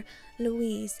sister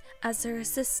Louise as her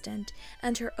assistant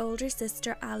and her older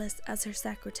sister Alice as her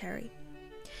secretary.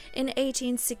 In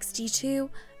 1862,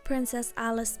 Princess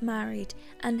Alice married,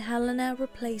 and Helena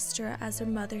replaced her as her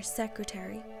mother's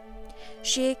secretary.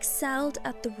 She excelled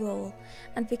at the role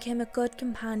and became a good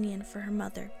companion for her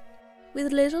mother.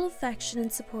 With little affection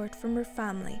and support from her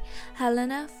family,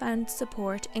 Helena found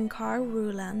support in Karl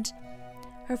Ruland,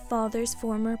 her father's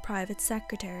former private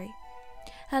secretary.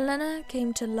 Helena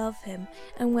came to love him,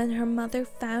 and when her mother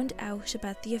found out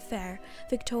about the affair,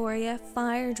 Victoria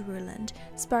fired Ruland,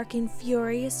 sparking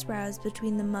furious rows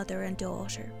between the mother and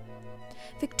daughter.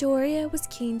 Victoria was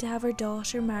keen to have her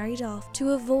daughter married off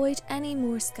to avoid any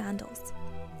more scandals.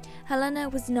 Helena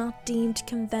was not deemed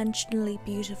conventionally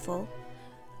beautiful,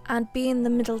 and being the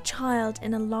middle child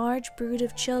in a large brood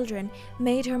of children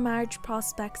made her marriage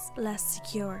prospects less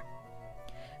secure.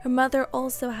 Her mother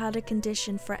also had a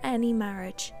condition for any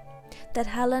marriage, that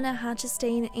Helena had to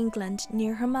stay in England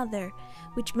near her mother,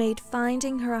 which made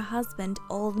finding her a husband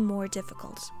all the more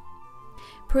difficult.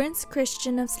 Prince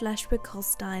Christian of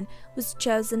Schleswig-Holstein was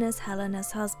chosen as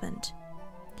Helena's husband.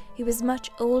 He was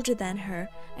much older than her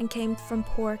and came from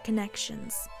poor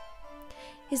connections.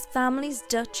 His family's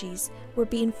duchies were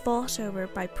being fought over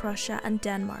by Prussia and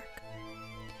Denmark.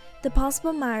 The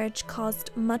possible marriage caused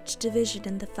much division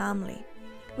in the family,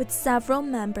 with several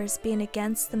members being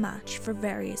against the match for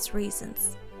various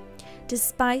reasons.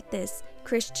 Despite this,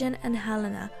 Christian and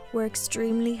Helena were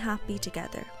extremely happy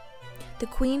together. The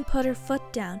Queen put her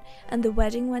foot down and the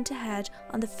wedding went ahead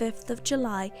on the 5th of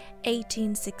July,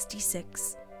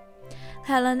 1866.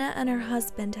 Helena and her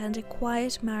husband had a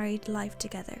quiet married life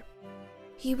together.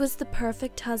 He was the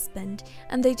perfect husband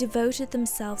and they devoted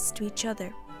themselves to each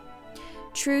other.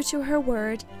 True to her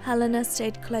word, Helena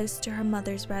stayed close to her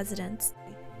mother's residence,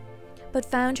 but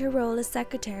found her role as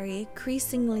secretary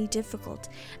increasingly difficult,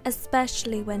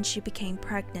 especially when she became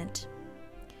pregnant.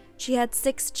 She had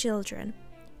 6 children: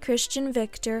 Christian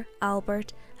Victor,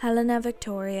 Albert, Helena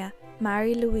Victoria,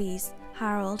 Mary Louise,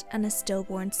 Harold, and a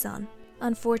stillborn son.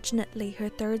 Unfortunately, her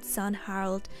 3rd son,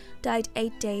 Harold, died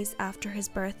 8 days after his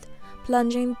birth,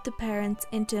 plunging the parents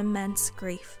into immense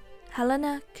grief.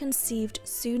 Helena conceived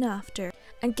soon after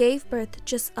and gave birth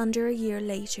just under a year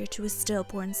later to a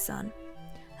stillborn son.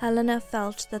 Helena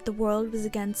felt that the world was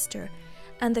against her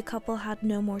and the couple had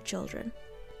no more children.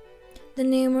 The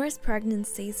numerous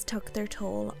pregnancies took their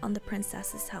toll on the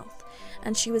princess's health,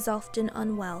 and she was often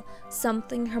unwell,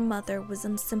 something her mother was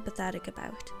unsympathetic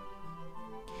about.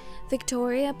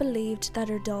 Victoria believed that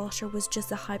her daughter was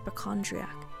just a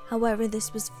hypochondriac. However,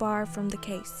 this was far from the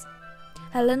case.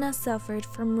 Helena suffered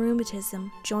from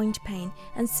rheumatism, joint pain,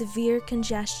 and severe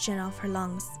congestion of her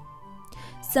lungs.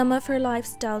 Some of her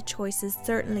lifestyle choices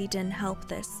certainly didn't help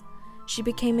this. She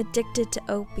became addicted to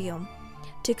opium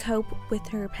to cope with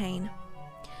her pain.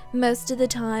 Most of the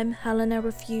time, Helena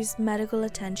refused medical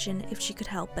attention if she could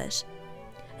help it,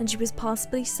 and she was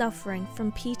possibly suffering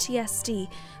from PTSD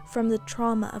from the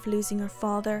trauma of losing her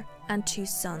father and 2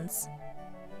 sons.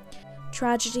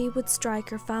 Tragedy would strike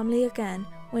her family again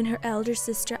when her elder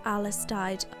sister Alice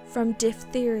died from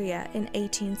diphtheria in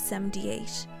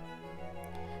 1878.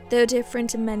 Though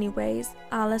different in many ways,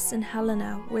 Alice and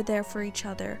Helena were there for each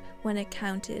other when it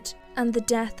counted, and the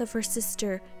death of her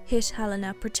sister hit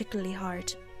Helena particularly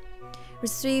hard.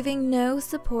 Receiving no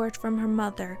support from her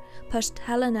mother pushed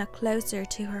Helena closer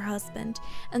to her husband,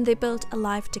 and they built a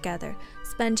life together,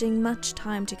 spending much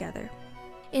time together.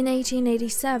 In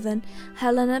 1887,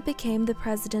 Helena became the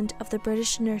president of the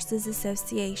British Nurses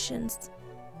Associations,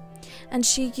 and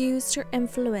she used her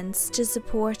influence to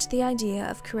support the idea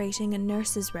of creating a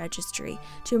nurses' registry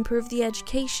to improve the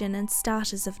education and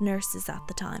status of nurses at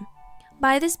the time.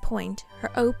 By this point, her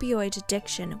opioid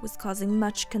addiction was causing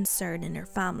much concern in her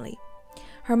family.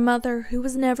 Her mother, who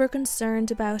was never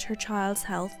concerned about her child's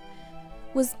health,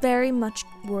 was very much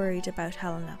worried about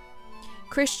Helena.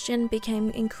 Christian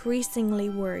became increasingly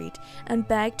worried and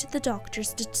begged the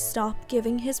doctors to stop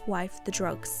giving his wife the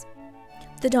drugs.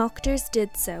 The doctors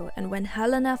did so, and when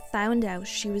Helena found out,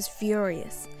 she was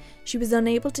furious. She was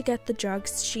unable to get the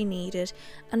drugs she needed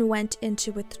and went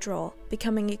into withdrawal,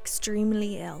 becoming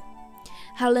extremely ill.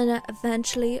 Helena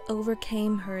eventually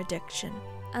overcame her addiction,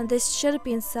 and this should have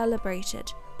been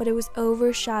celebrated, but it was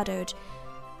overshadowed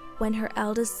when her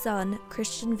eldest son,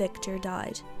 Christian Victor,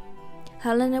 died.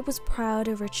 Helena was proud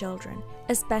of her children,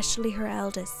 especially her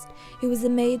eldest, who was a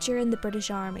major in the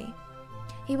British Army.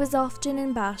 He was often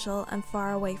in battle and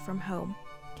far away from home.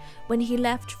 When he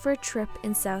left for a trip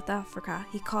in South Africa,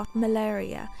 he caught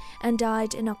malaria and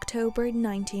died in October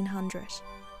 1900.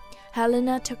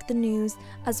 Helena took the news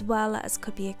as well as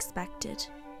could be expected.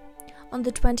 On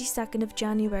the 22nd of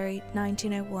January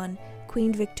 1901,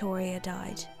 Queen Victoria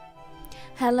died.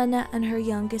 Helena and her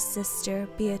youngest sister,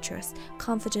 Beatrice,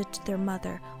 comforted their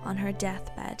mother on her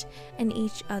deathbed and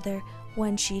each other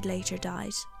when she later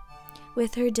died.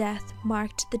 With her death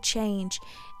marked the change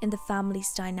in the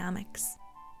family's dynamics.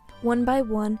 One by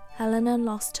one, Helena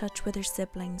lost touch with her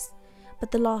siblings,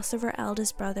 but the loss of her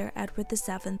eldest brother, Edward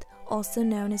VII, also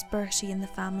known as Bertie in the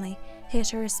family, hit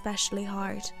her especially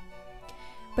hard.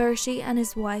 Bertie and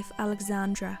his wife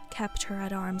Alexandra kept her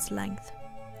at arm's length.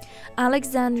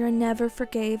 Alexandra never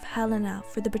forgave Helena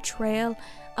for the betrayal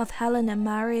of Helena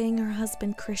marrying her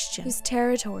husband Christian, whose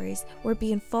territories were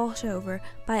being fought over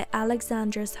by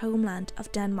Alexandra's homeland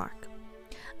of Denmark.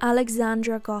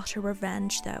 Alexandra got her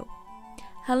revenge though.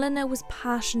 Helena was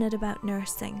passionate about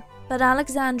nursing, but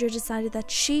Alexandra decided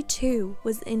that she too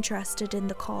was interested in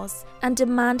the cause and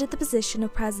demanded the position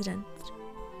of president.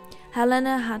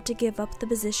 Helena had to give up the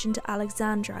position to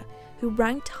Alexandra, who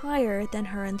ranked higher than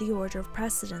her in the order of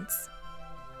precedence.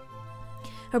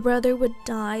 Her brother would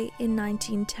die in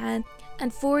 1910,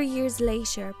 and 4 years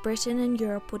later, Britain and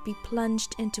Europe would be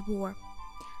plunged into war.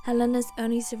 Helena's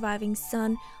only surviving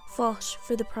son fought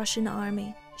for the Prussian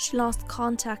army. She lost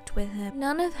contact with him.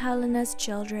 None of Helena's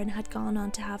children had gone on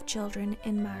to have children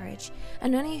in marriage,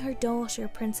 and only her daughter,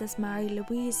 Princess Mary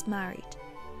Louise, married.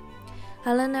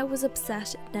 Helena was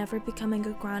upset at never becoming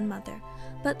a grandmother,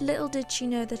 but little did she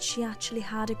know that she actually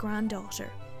had a granddaughter.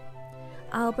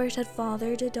 Albert had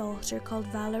fathered a daughter called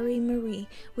Valerie Marie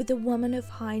with a woman of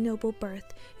high noble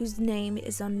birth whose name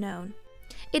is unknown.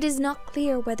 It is not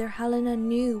clear whether Helena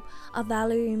knew of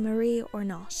Valerie Marie or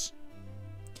not.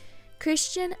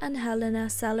 Christian and Helena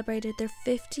celebrated their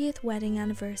 50th wedding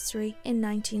anniversary in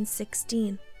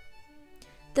 1916.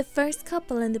 The first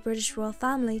couple in the British royal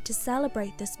family to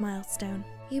celebrate this milestone.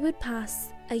 He would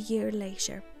pass a year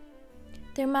later.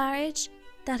 Their marriage,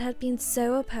 that had been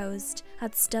so opposed,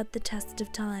 had stood the test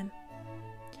of time.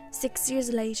 6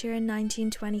 years later, in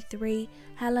 1923,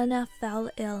 Helena fell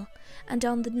ill, and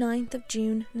on the 9th of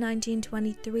June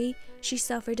 1923, she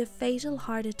suffered a fatal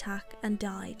heart attack and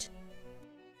died.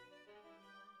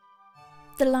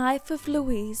 The life of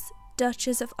Louise,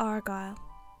 Duchess of Argyll.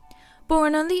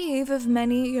 Born on the eve of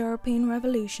many European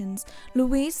revolutions,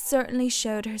 Louise certainly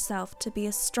showed herself to be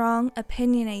a strong,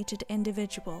 opinionated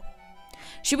individual.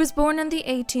 She was born on the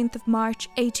 18th of March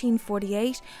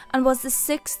 1848 and was the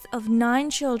 6th of 9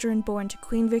 children born to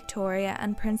Queen Victoria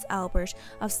and Prince Albert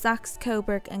of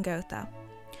Saxe-Coburg and Gotha.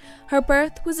 Her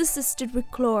birth was assisted with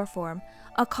chloroform,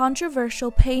 a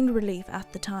controversial pain relief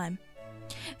at the time.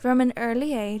 From an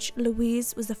early age,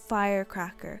 Louise was a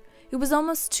firecracker who was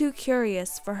almost too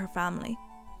curious for her family.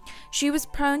 She was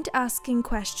prone to asking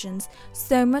questions,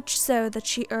 so much so that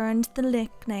she earned the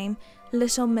nickname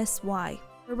Little Miss Y.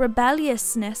 Her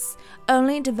rebelliousness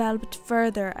only developed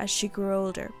further as she grew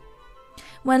older.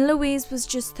 When Louise was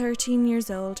just 13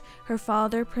 years old, her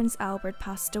father, Prince Albert,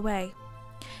 passed away.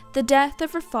 The death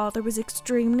of her father was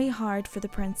extremely hard for the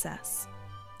princess.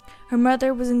 Her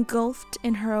mother was engulfed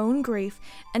in her own grief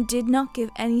and did not give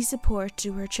any support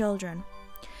to her children.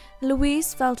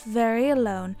 Louise felt very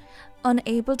alone,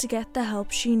 unable to get the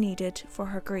help she needed for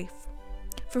her grief.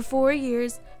 For 4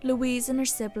 years, Louise and her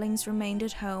siblings remained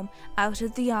at home, out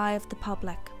of the eye of the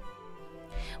public.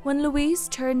 When Louise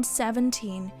turned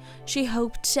 17, she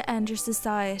hoped to enter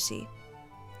society.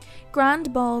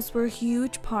 Grand balls were a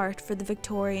huge part for the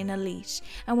Victorian elite,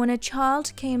 and when a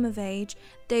child came of age,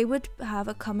 they would have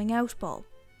a coming out ball.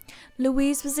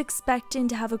 Louise was expecting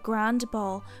to have a grand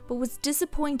ball, but was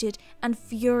disappointed and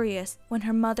furious when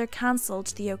her mother cancelled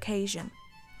the occasion.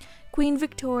 Queen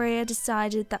Victoria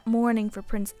decided that mourning for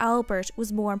Prince Albert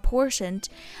was more important,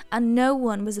 and no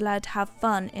one was allowed to have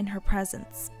fun in her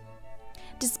presence.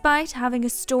 Despite having a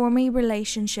stormy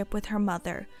relationship with her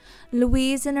mother,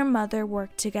 Louise and her mother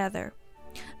worked together.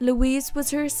 Louise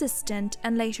was her assistant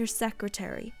and later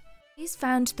secretary. Louise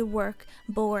found the work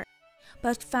boring,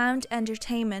 but found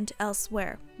entertainment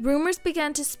elsewhere. Rumours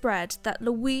began to spread that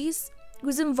Louise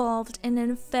was involved in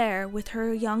an affair with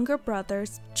her younger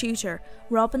brother's tutor,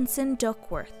 Robinson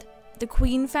Duckworth. The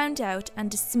Queen found out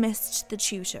and dismissed the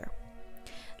tutor.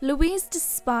 Louise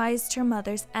despised her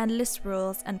mother's endless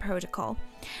rules and protocol,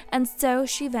 and so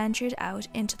she ventured out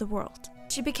into the world.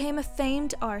 She became a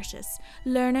famed artist,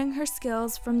 learning her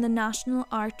skills from the National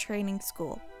Art Training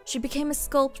School. She became a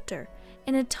sculptor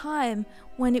in a time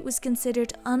when it was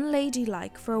considered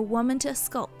unladylike for a woman to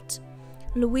sculpt.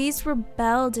 Louise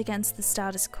rebelled against the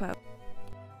status quo.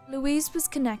 Louise was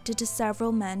connected to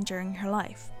several men during her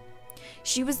life.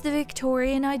 She was the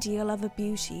Victorian ideal of a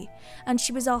beauty, and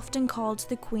she was often called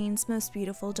the Queen's most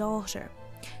beautiful daughter.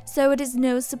 So it is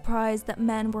no surprise that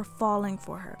men were falling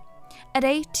for her. At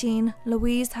 18,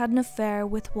 Louise had an affair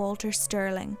with Walter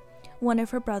Stirling, one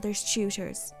of her brother's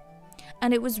tutors,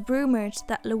 and it was rumoured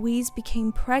that Louise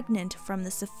became pregnant from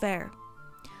this affair.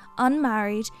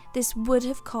 Unmarried, this would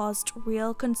have caused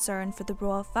real concern for the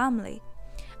royal family,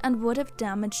 and would have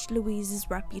damaged Louise's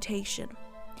reputation.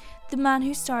 The man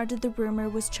who started the rumour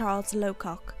was Charles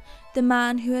Locock, the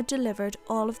man who had delivered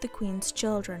all of the Queen's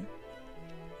children.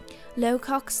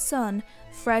 Locock's son,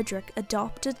 Frederick,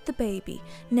 adopted the baby,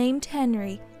 named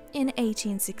Henry, in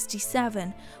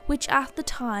 1867, which at the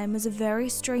time was a very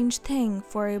strange thing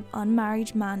for an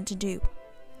unmarried man to do.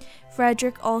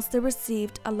 Frederick also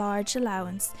received a large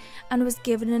allowance and was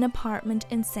given an apartment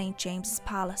in St. James's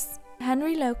Palace.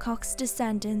 Henry Locock's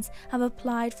descendants have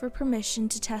applied for permission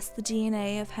to test the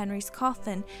DNA of Henry's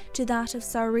coffin to that of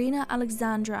Tsarina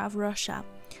Alexandra of Russia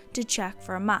to check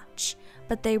for a match,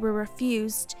 but they were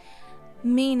refused,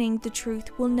 meaning the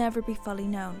truth will never be fully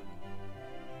known.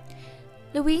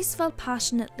 Louise felt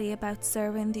passionately about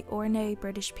serving the ordinary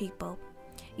British people.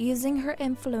 Using her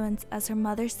influence as her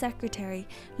mother's secretary,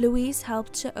 Louise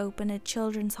helped to open a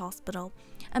children's hospital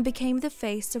and became the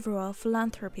face of royal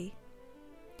philanthropy.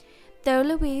 Though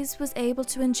Louise was able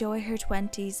to enjoy her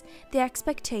 20s, the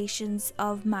expectations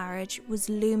of marriage was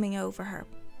looming over her.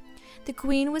 The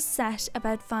Queen was set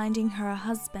about finding her a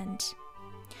husband.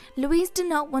 Louise did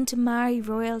not want to marry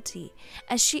royalty,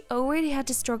 as she already had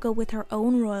to struggle with her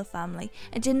own royal family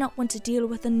and did not want to deal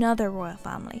with another royal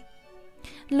family.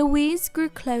 Louise grew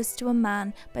close to a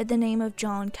man by the name of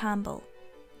John Campbell.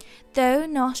 Though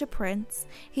not a prince,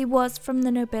 he was from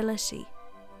the nobility.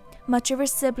 Much of her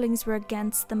siblings were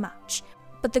against the match,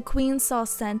 but the Queen saw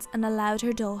sense and allowed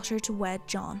her daughter to wed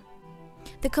John.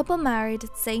 The couple married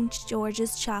at St.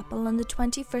 George's Chapel on the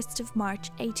 21st of March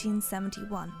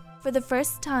 1871. For the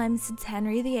first time since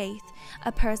Henry VIII,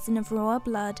 a person of royal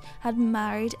blood had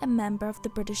married a member of the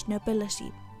British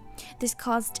nobility. This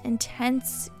caused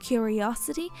intense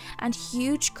curiosity, and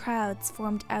huge crowds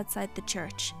formed outside the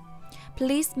church.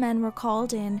 Policemen were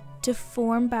called in to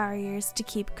form barriers to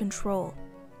keep control.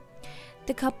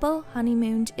 The couple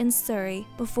honeymooned in Surrey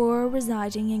before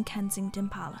residing in Kensington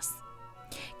Palace.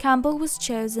 Campbell was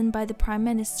chosen by the Prime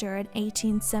Minister in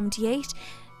 1878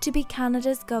 to be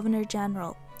Canada's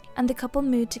Governor-General, and the couple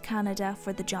moved to Canada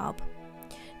for the job.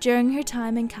 During her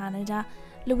time in Canada,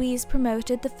 Louise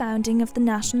promoted the founding of the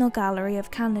National Gallery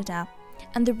of Canada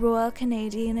and the Royal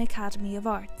Canadian Academy of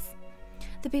Arts.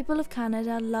 The people of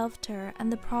Canada loved her,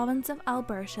 and the province of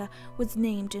Alberta was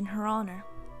named in her honour.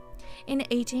 In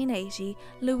 1880,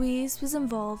 Louise was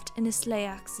involved in a sleigh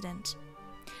accident.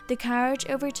 The carriage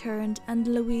overturned and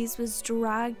Louise was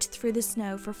dragged through the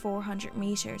snow for 400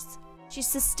 metres. She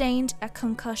sustained a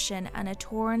concussion and a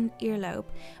torn earlobe,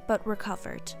 but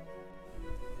recovered.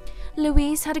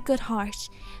 Louise had a good heart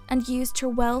and used her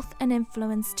wealth and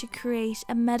influence to create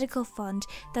a medical fund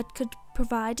that could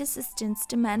provide assistance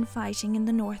to men fighting in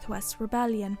the Northwest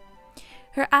Rebellion.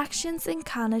 Her actions in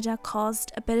Canada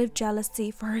caused a bit of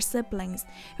jealousy for her siblings,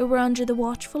 who were under the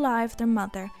watchful eye of their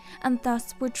mother and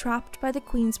thus were trapped by the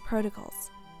Queen's protocols.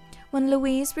 When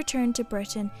Louise returned to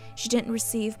Britain, she didn't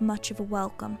receive much of a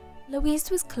welcome.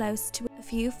 Louise was close to a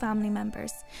few family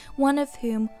members, one of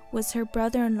whom was her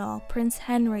brother-in-law, Prince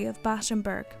Henry of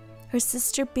Battenberg, her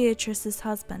sister Beatrice's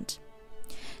husband.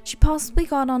 She possibly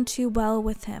got on too well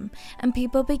with him, and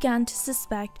people began to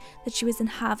suspect that she was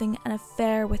having an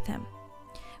affair with him.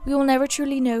 We will never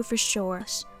truly know for sure.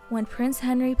 When Prince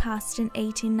Henry passed in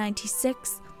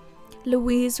 1896,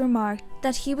 Louise remarked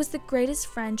that he was the greatest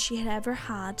friend she had ever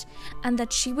had and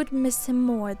that she would miss him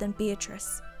more than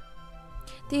Beatrice.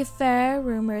 The affair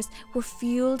rumours were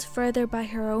fuelled further by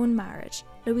her own marriage.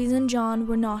 Louise and John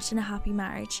were not in a happy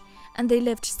marriage, and they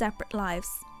lived separate lives.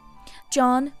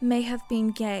 John may have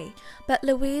been gay, but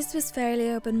Louise was fairly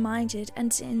open-minded and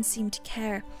didn't seem to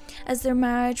care, as their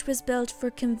marriage was built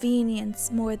for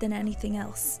convenience more than anything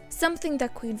else. Something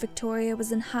that Queen Victoria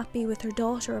was unhappy with her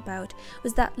daughter about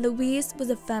was that Louise was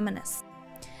a feminist.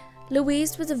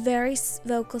 Louise was a very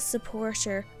vocal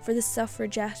supporter for the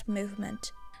suffragette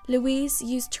movement. Louise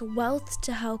used her wealth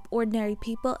to help ordinary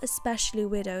people, especially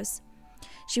widows.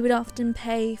 She would often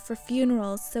pay for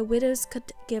funerals so widows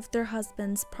could give their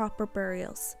husbands proper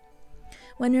burials.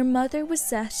 When her mother was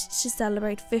set to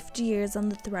celebrate 50 years on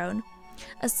the throne,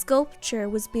 a sculpture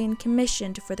was being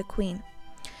commissioned for the Queen.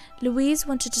 Louise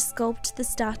wanted to sculpt the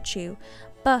statue,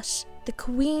 but the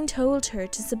Queen told her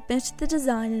to submit the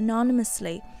design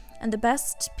anonymously and the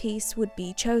best piece would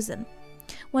be chosen.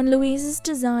 When Louise's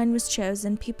design was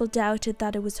chosen, people doubted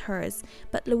that it was hers,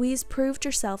 but Louise proved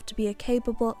herself to be a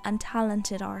capable and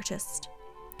talented artist.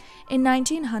 In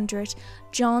 1900,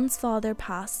 John's father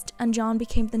passed, and John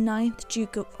became the 9th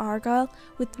Duke of Argyll,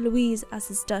 with Louise as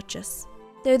his Duchess.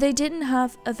 Though they didn't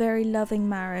have a very loving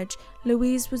marriage,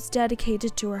 Louise was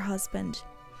dedicated to her husband.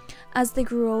 As they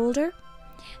grew older,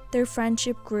 their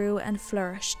friendship grew and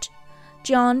flourished.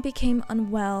 John became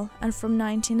unwell, and from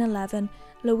 1911,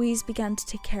 Louise began to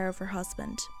take care of her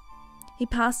husband. He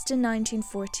passed in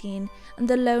 1914, and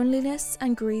the loneliness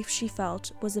and grief she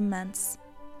felt was immense.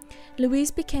 Louise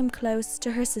became close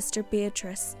to her sister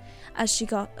Beatrice as she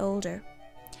got older.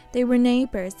 They were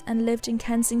neighbours and lived in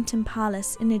Kensington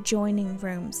Palace in adjoining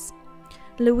rooms.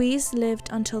 Louise lived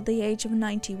until the age of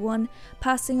 91,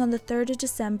 passing on the 3rd of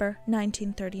December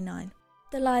 1939.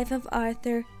 The life of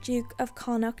Arthur, Duke of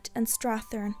Connaught and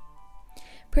Strathearn.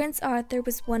 Prince Arthur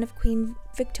was one of Queen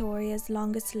Victoria's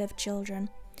longest-lived children.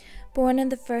 Born on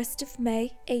the 1st of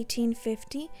May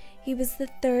 1850, he was the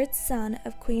 3rd son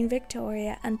of Queen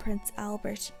Victoria and Prince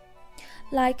Albert.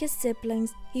 Like his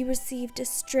siblings, he received a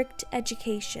strict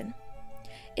education.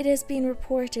 It has been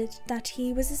reported that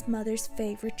he was his mother's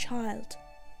favourite child.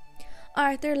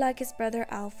 Arthur, like his brother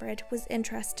Alfred, was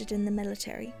interested in the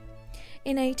military.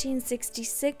 In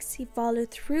 1866, he followed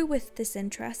through with this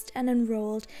interest and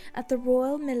enrolled at the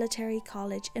Royal Military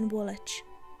College in Woolwich.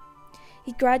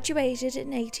 He graduated in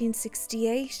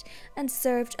 1868 and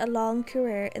served a long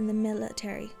career in the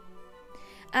military.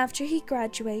 After he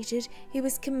graduated, he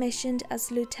was commissioned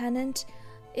as lieutenant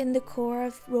in the Corps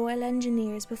of Royal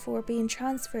Engineers before being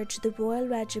transferred to the Royal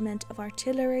Regiment of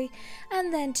Artillery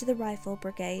and then to the Rifle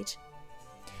Brigade.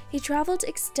 He travelled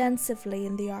extensively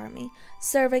in the army,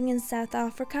 serving in South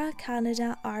Africa,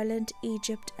 Canada, Ireland,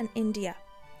 Egypt and India.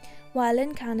 While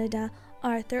in Canada,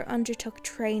 Arthur undertook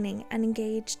training and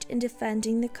engaged in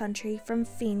defending the country from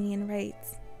Fenian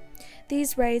raids.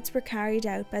 These raids were carried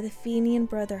out by the Fenian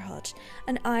Brotherhood,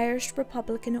 an Irish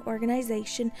Republican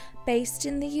organisation based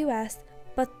in the US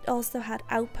but also had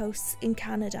outposts in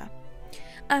Canada.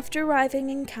 After arriving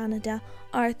in Canada,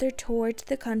 Arthur toured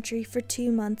the country for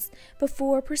 2 months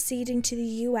before proceeding to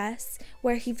the US,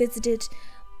 where he visited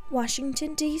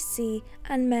Washington, D.C.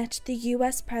 and met the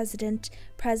US President,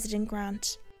 President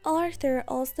Grant. Arthur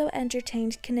also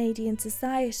entertained Canadian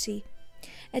society,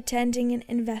 attending an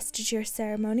investiture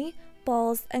ceremony,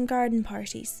 balls and garden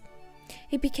parties.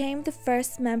 He became the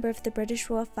first member of the British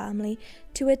royal family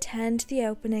to attend the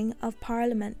opening of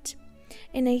Parliament.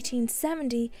 In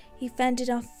 1870, he fended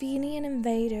off Fenian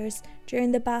invaders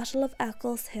during the Battle of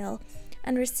Eccles Hill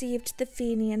and received the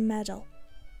Fenian Medal.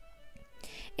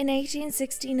 In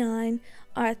 1869,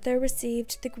 Arthur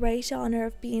received the great honour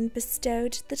of being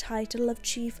bestowed the title of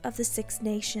Chief of the Six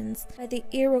Nations by the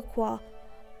Iroquois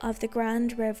of the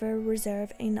Grand River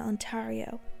Reserve in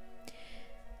Ontario.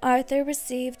 Arthur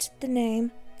received the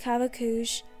name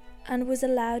Cavacouge and was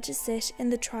allowed to sit in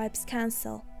the tribe's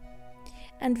council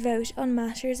and vote on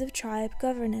matters of tribe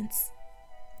governance.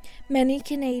 Many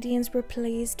Canadians were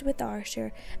pleased with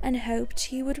Arthur and hoped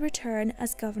he would return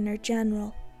as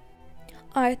Governor-General.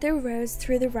 Arthur rose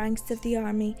through the ranks of the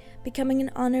army, becoming an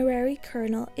honorary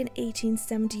colonel in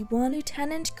 1871,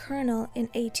 lieutenant colonel in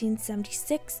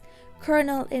 1876,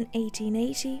 colonel in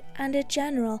 1880, and a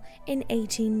general in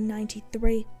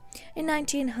 1893. In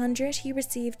 1900, he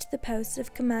received the post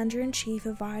of Commander-in-Chief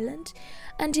of Ireland,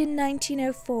 and in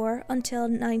 1904 until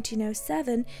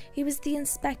 1907, he was the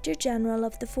Inspector General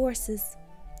of the Forces.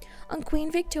 On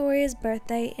Queen Victoria's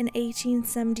birthday in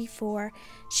 1874,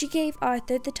 she gave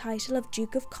Arthur the title of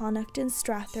Duke of Connaught and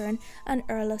Strathearn and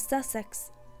Earl of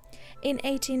Sussex. In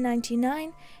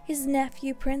 1899, his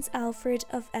nephew Prince Alfred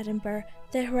of Edinburgh,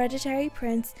 the hereditary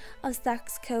Prince of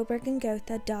Saxe-Coburg and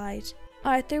Gotha, died.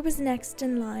 Arthur was next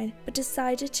in line, but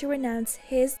decided to renounce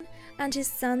his and his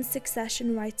son's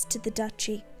succession rights to the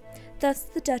duchy. Thus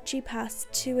the duchy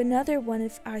passed to another one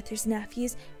of Arthur's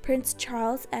nephews, Prince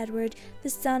Charles Edward, the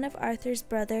son of Arthur's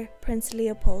brother, Prince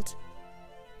Leopold.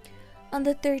 On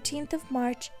the 13th of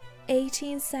March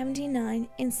 1879,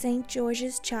 in St.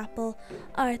 George's Chapel,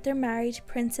 Arthur married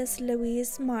Princess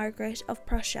Louise Margaret of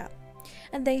Prussia,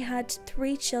 and they had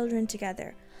 3 children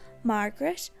together,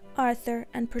 Margaret, Arthur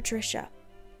and Patricia.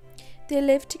 They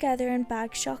lived together in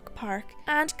Bagshot Park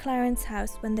and Clarence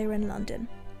House when they were in London.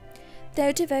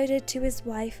 Though devoted to his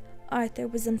wife, Arthur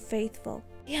was unfaithful.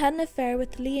 He had an affair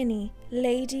with Leonie,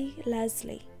 Lady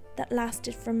Leslie, that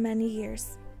lasted for many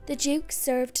years. The Duke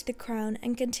served the crown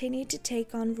and continued to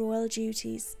take on royal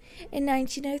duties. In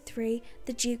 1903,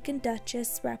 the Duke and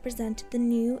Duchess represented the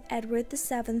new Edward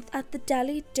VII at the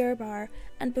Delhi Durbar,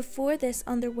 and before this,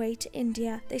 on their way to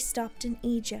India, they stopped in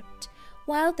Egypt.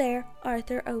 While there,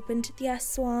 Arthur opened the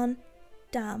Aswan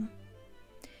Dam.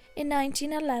 In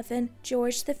 1911,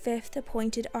 George V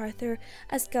appointed Arthur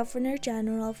as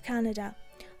Governor-General of Canada.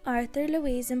 Arthur,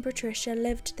 Louise and Patricia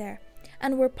lived there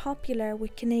and were popular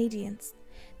with Canadians.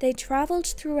 They travelled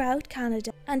throughout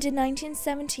Canada, and in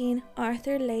 1917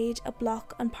 Arthur laid a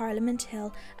block on Parliament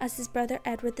Hill as his brother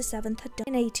Edward VII had done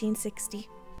in 1860.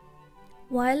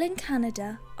 While in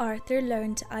Canada, Arthur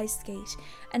learned to ice skate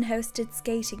and hosted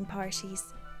skating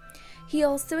parties. He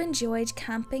also enjoyed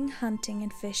camping, hunting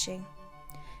and fishing.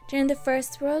 During the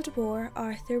First World War,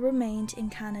 Arthur remained in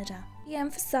Canada. He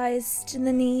emphasised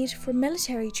the need for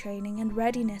military training and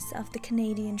readiness of the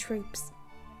Canadian troops.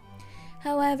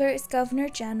 However, as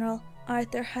Governor-General,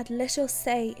 Arthur had little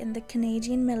say in the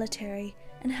Canadian military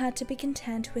and had to be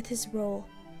content with his role.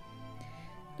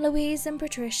 Louise and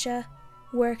Patricia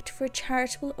worked for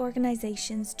charitable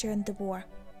organisations during the war.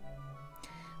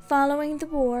 Following the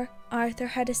war, Arthur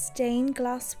had a stained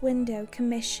glass window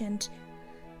commissioned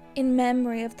in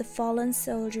memory of the fallen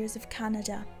soldiers of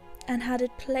Canada and had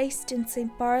it placed in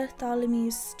St.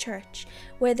 Bartholomew's Church,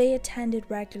 where they attended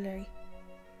regularly.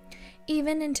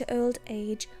 Even into old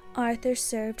age, Arthur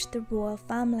served the royal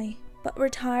family, but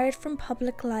retired from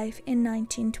public life in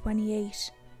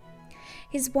 1928.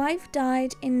 His wife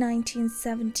died in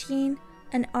 1917,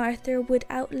 and Arthur would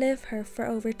outlive her for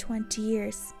over 20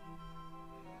 years.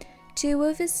 2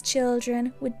 of his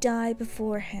children would die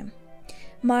before him.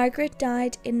 Margaret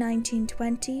died in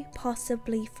 1920,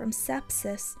 possibly from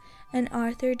sepsis, and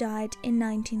Arthur died in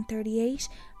 1938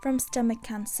 from stomach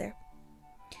cancer.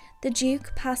 The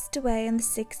Duke passed away on the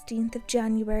 16th of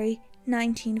January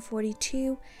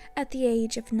 1942 at the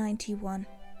age of 91.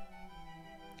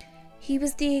 He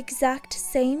was the exact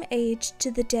same age to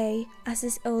the day as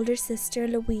his older sister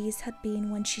Louise had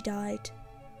been when she died.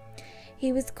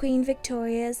 He was Queen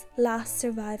Victoria's last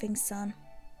surviving son.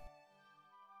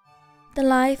 The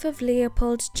life of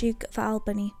Leopold, Duke of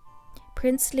Albany.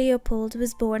 Prince Leopold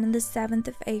was born on the 7th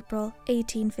of April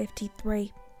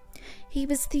 1853. He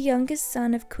was the youngest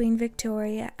son of Queen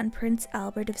Victoria and Prince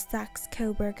Albert of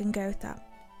Saxe-Coburg and Gotha.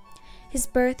 His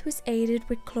birth was aided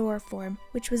with chloroform,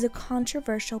 which was a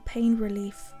controversial pain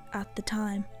relief at the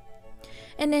time.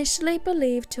 Initially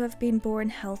believed to have been born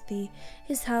healthy,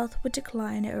 his health would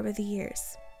decline over the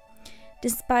years.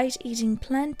 Despite eating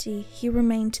plenty, he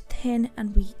remained thin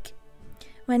and weak.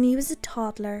 When he was a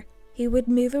toddler, he would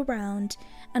move around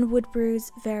and would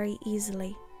bruise very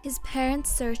easily. His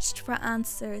parents searched for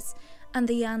answers, and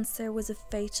the answer was a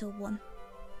fatal one.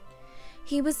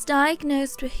 He was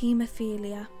diagnosed with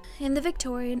haemophilia. In the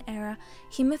Victorian era,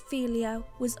 haemophilia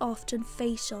was often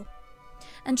fatal,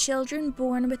 and children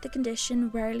born with the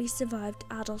condition rarely survived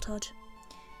adulthood.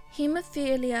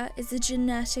 Haemophilia is a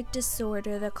genetic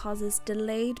disorder that causes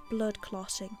delayed blood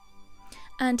clotting,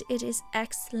 and it is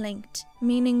X-linked,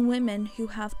 meaning women who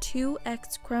have 2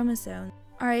 X chromosomes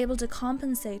are able to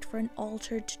compensate for an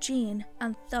altered gene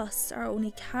and thus are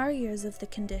only carriers of the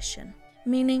condition,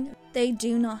 meaning they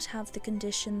do not have the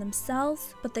condition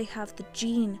themselves, but they have the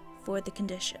gene for the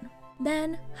condition.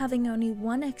 Men having only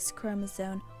 1 X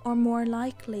chromosome are more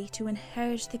likely to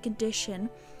inherit the condition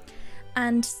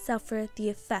and suffer the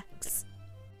effects.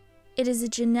 It is a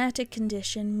genetic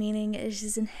condition, meaning it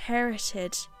is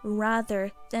inherited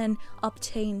rather than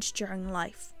obtained during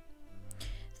life.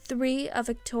 3 of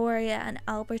Victoria and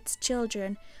Albert's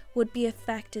children would be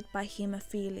affected by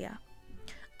haemophilia: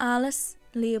 Alice,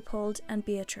 Leopold and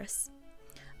Beatrice.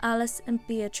 Alice and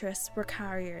Beatrice were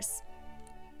carriers.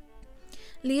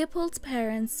 Leopold's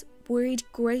parents worried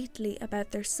greatly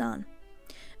about their son,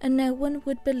 and no one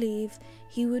would believe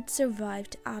he would survive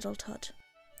to adulthood.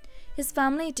 His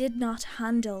family did not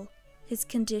handle his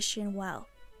condition well.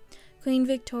 Queen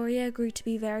Victoria grew to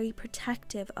be very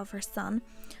protective of her son,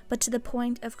 but to the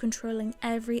point of controlling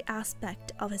every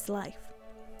aspect of his life.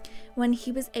 When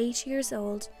he was 8 years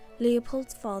old,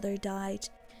 Leopold's father died,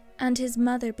 and his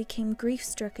mother became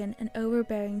grief-stricken and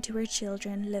overbearing to her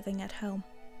children living at home.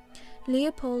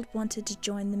 Leopold wanted to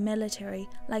join the military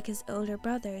like his older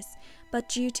brothers, but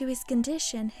due to his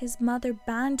condition, his mother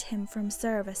banned him from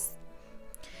service.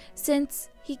 Since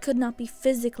he could not be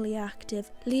physically active,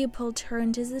 Leopold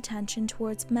turned his attention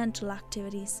towards mental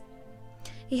activities.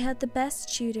 He had the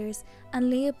best tutors, and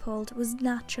Leopold was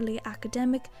naturally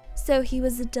academic, so he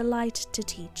was a delight to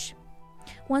teach.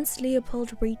 Once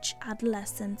Leopold reached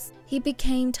adolescence, he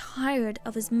became tired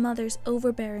of his mother's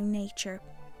overbearing nature.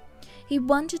 He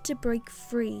wanted to break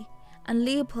free, and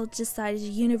Leopold decided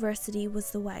university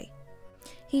was the way.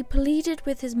 He pleaded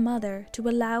with his mother to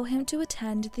allow him to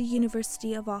attend the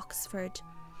University of Oxford,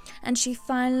 and she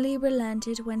finally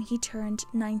relented when he turned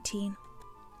 19.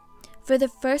 For the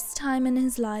first time in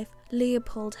his life,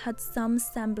 Leopold had some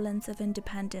semblance of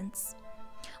independence.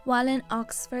 While in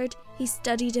Oxford, he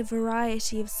studied a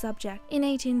variety of subjects. In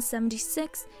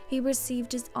 1876, he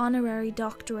received his honorary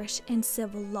doctorate in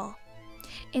civil law.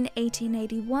 In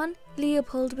 1881,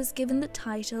 Leopold was given the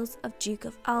titles of Duke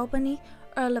of Albany,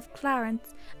 Earl of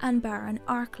Clarence, and Baron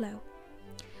Arklow.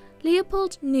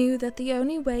 Leopold knew that the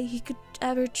only way he could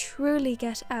ever truly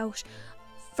get out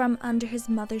from under his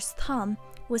mother's thumb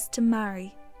was to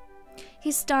marry.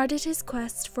 He started his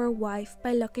quest for a wife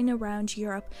by looking around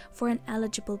Europe for an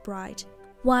eligible bride.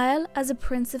 While, as a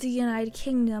prince of the United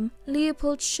Kingdom,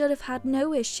 Leopold should have had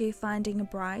no issue finding a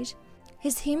bride,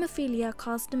 his haemophilia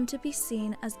caused him to be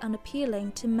seen as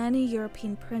unappealing to many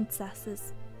European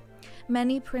princesses.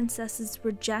 Many princesses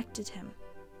rejected him.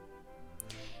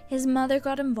 His mother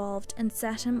got involved and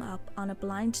set him up on a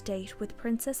blind date with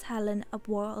Princess Helena of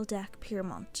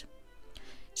Waldeck-Pyrmont.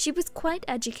 She was quite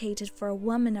educated for a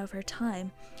woman of her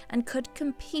time and could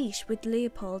compete with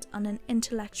Leopold on an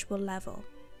intellectual level.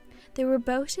 They were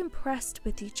both impressed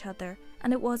with each other,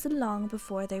 and it wasn't long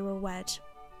before they were wed.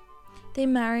 They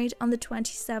married on the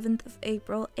 27th of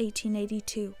April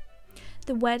 1882.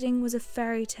 The wedding was a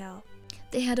fairy tale.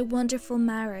 They had a wonderful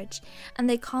marriage, and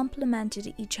they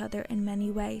complemented each other in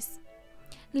many ways.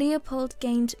 Leopold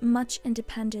gained much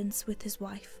independence with his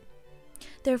wife.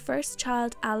 Their first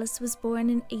child, Alice, was born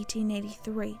in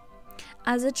 1883.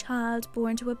 As a child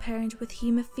born to a parent with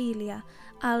haemophilia,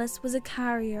 Alice was a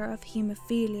carrier of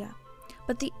haemophilia,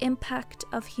 but the impact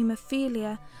of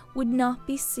haemophilia would not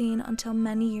be seen until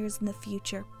many years in the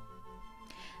future.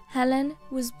 Helen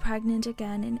was pregnant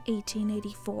again in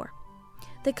 1884.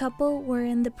 The couple were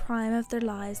in the prime of their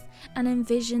lives and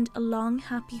envisioned a long,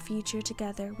 happy future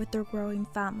together with their growing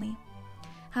family.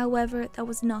 However, that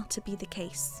was not to be the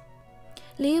case.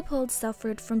 Leopold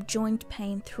suffered from joint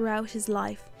pain throughout his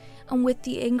life, and with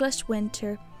the English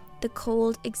winter, the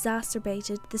cold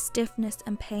exacerbated the stiffness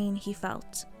and pain he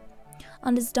felt.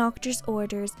 On his doctor's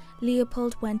orders,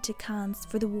 Leopold went to Cannes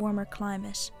for the warmer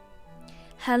climate.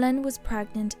 Helen was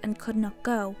pregnant and could not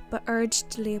go, but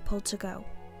urged Leopold to go.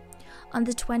 On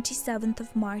the 27th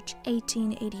of March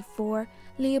 1884,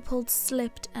 Leopold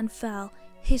slipped and fell,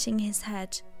 hitting his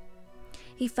head.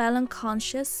 He fell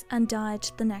unconscious and died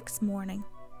the next morning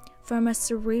from a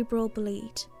cerebral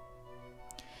bleed.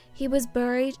 He was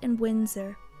buried in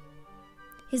Windsor.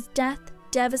 His death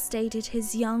devastated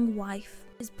his young wife.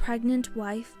 His pregnant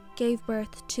wife gave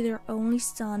birth to their only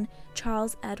son,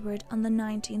 Charles Edward, on the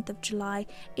 19th of July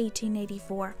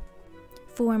 1884.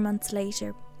 4 months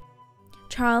later,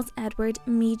 Charles Edward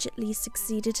immediately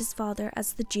succeeded his father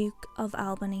as the Duke of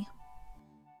Albany.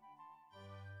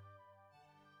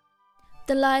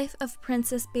 The life of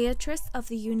Princess Beatrice of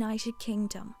the United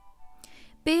Kingdom.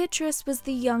 Beatrice was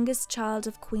the youngest child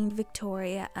of Queen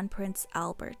Victoria and Prince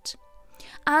Albert.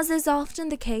 As is often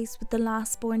the case with the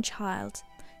last-born child,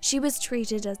 she was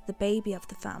treated as the baby of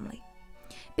the family.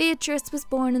 Beatrice was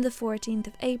born on the 14th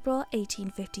of April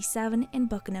 1857 in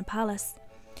Buckingham Palace.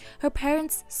 Her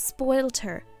parents spoiled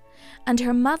her, and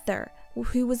her mother,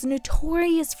 who was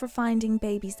notorious for finding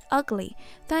babies ugly,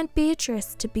 found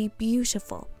Beatrice to be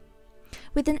beautiful.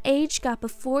 With an age gap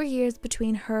of 4 years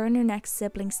between her and her next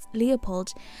sibling,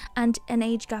 Leopold, and an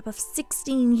age gap of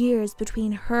 16 years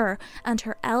between her and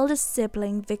her eldest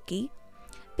sibling, Vicky,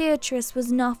 Beatrice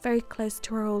was not very close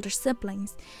to her older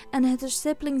siblings, and as her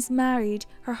siblings married,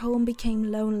 her home became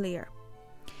lonelier.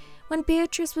 When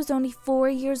Beatrice was only 4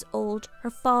 years old, her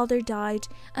father died,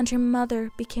 and her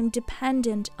mother became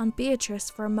dependent on Beatrice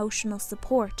for emotional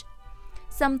support,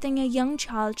 something a young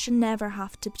child should never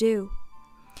have to do.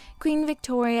 Queen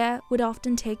Victoria would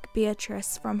often take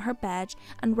Beatrice from her bed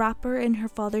and wrap her in her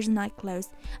father's nightclothes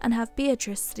and have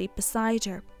Beatrice sleep beside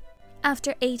her.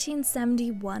 After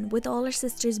 1871, with all her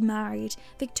sisters married,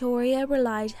 Victoria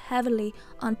relied heavily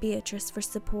on Beatrice for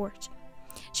support.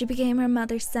 She became her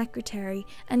mother's secretary,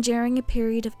 and during a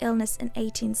period of illness in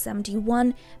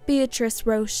 1871, Beatrice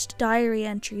wrote diary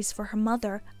entries for her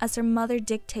mother as her mother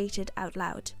dictated out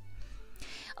loud.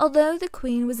 Although the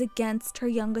Queen was against her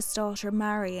youngest daughter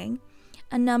marrying,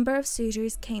 a number of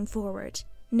suitors came forward.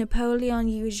 Napoleon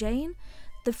Eugene,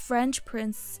 the French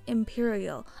Prince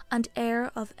Imperial and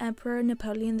heir of Emperor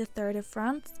Napoleon III of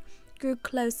France, grew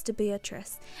close to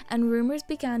Beatrice, and rumours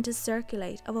began to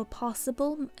circulate of a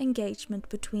possible engagement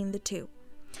between the two.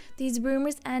 These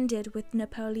rumours ended with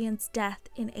Napoleon's death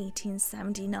in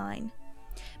 1879.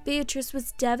 Beatrice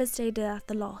was devastated at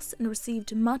the loss and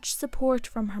received much support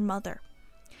from her mother.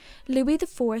 Louis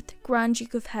IV, Grand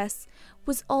Duke of Hesse,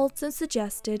 was also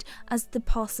suggested as the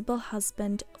possible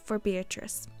husband for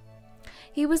Beatrice.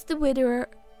 He was the widower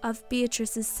of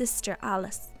Beatrice's sister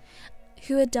Alice,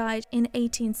 who had died in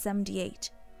 1878.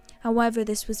 However,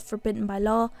 this was forbidden by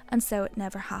law, and so it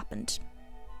never happened.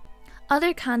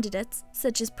 Other candidates,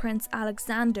 such as Prince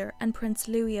Alexander and Prince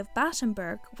Louis of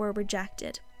Battenberg, were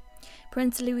rejected.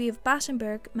 Prince Louis of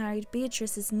Battenberg married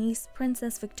Beatrice's niece,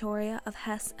 Princess Victoria of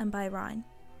Hesse and by Rhine.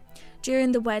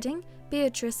 During the wedding,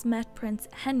 Beatrice met Prince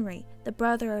Henry, the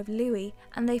brother of Louis,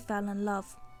 and they fell in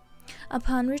love.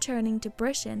 Upon returning to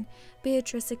Britain,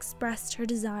 Beatrice expressed her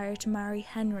desire to marry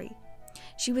Henry.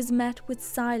 She was met with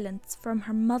silence from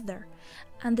her mother,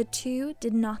 and the two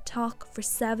did not talk for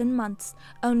 7 months,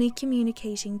 only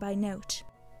communicating by note.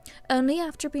 Only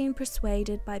after being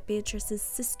persuaded by Beatrice's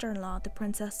sister-in-law, the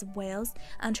Princess of Wales,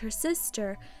 and her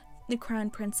sister, the Crown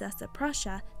Princess of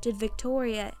Prussia, did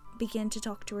Victoria begin to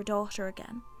talk to her daughter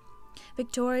again.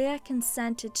 Victoria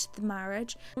consented to the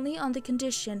marriage only on the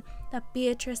condition that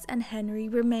Beatrice and Henry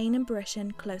remain in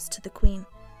Britain close to the Queen.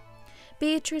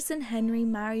 Beatrice and Henry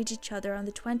married each other on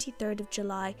the 23rd of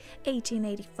July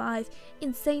 1885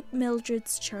 in St.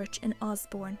 Mildred's Church in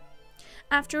Osborne.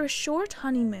 After a short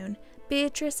honeymoon,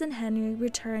 Beatrice and Henry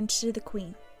returned to the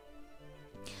Queen.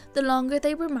 The longer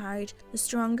they were married, the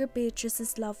stronger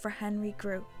Beatrice's love for Henry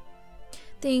grew.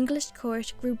 The English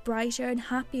court grew brighter and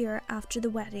happier after the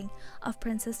wedding of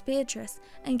Princess Beatrice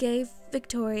and gave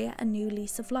Victoria a new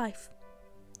lease of life.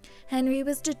 Henry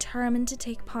was determined to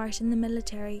take part in the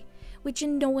military, which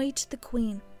annoyed the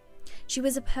Queen. She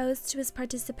was opposed to his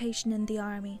participation in the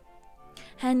army.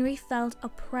 Henry felt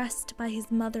oppressed by his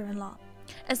mother-in-law,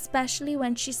 especially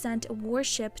when she sent a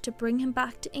warship to bring him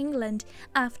back to England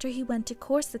after he went to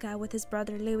Corsica with his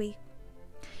brother Louis.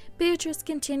 Beatrice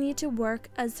continued to work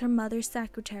as her mother's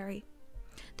secretary.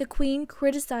 The Queen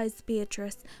criticised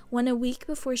Beatrice when, a week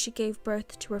before she gave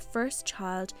birth to her first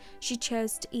child, she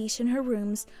chose to eat in her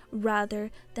rooms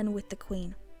rather than with the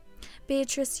Queen.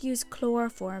 Beatrice used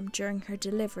chloroform during her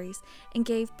deliveries and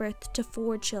gave birth to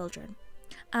 4 children: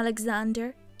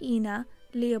 Alexander, Ina,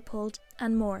 Leopold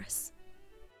and Maurice.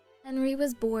 Henry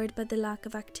was bored by the lack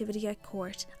of activity at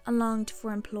court and longed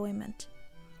for employment.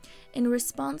 In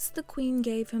response, the Queen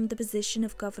gave him the position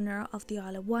of Governor of the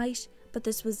Isle of Wight, but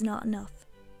this was not enough.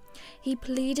 He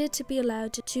pleaded to be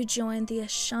allowed to join the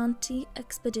Ashanti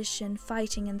expedition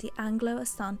fighting in the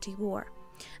Anglo-Ashanti War,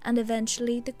 and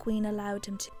eventually the Queen allowed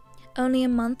him to. Only a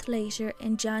month later,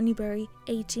 in January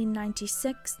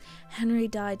 1896, Henry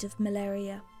died of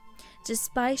malaria.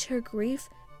 Despite her grief,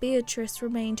 Beatrice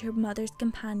remained her mother's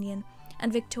companion,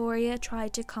 and Victoria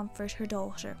tried to comfort her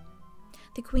daughter.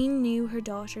 The Queen knew her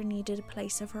daughter needed a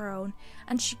place of her own,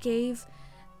 and she gave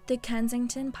the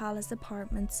Kensington Palace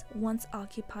apartments, once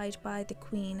occupied by the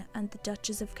Queen and the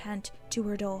Duchess of Kent, to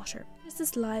her daughter.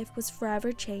 Beatrice's life was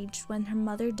forever changed when her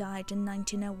mother died in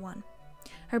 1901.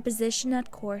 Her position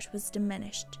at court was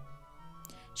diminished.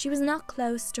 She was not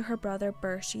close to her brother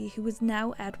Bertie, who was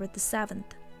now Edward VII,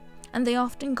 and they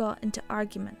often got into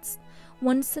arguments.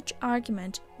 One such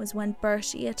argument was when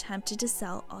Bertie attempted to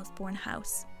sell Osborne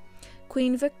House.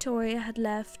 Queen Victoria had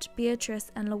left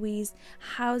Beatrice and Louise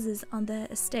houses on the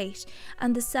estate,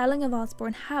 and the selling of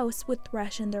Osborne House would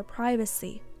threaten their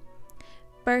privacy.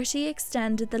 Bertie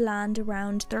extended the land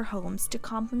around their homes to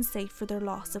compensate for their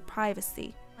loss of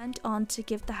privacy, and went on to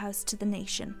give the house to the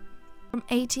nation. From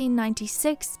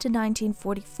 1896 to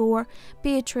 1944,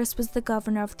 Beatrice was the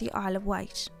Governor of the Isle of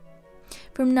Wight.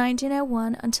 From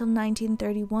 1901 until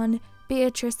 1931,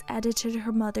 Beatrice edited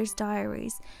her mother's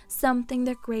diaries, something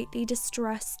that greatly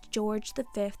distressed George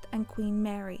V and Queen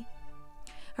Mary.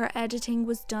 Her editing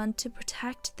was done to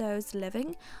protect those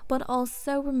living, but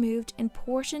also removed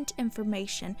important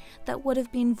information that would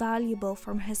have been valuable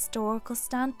from a historical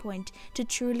standpoint to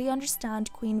truly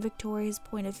understand Queen Victoria's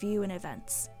point of view in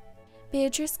events.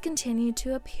 Beatrice continued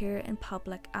to appear in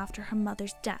public after her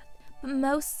mother's death, but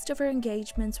most of her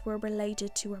engagements were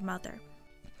related to her mother.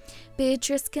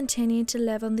 Beatrice continued to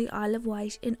live on the Isle of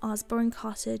Wight in Osborne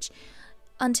Cottage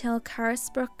until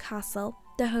Carisbrooke Castle,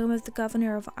 the home of the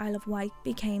Governor of Isle of Wight,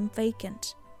 became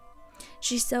vacant.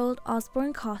 She sold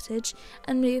Osborne Cottage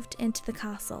and moved into the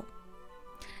castle.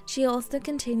 She also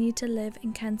continued to live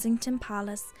in Kensington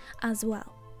Palace as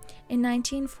well. In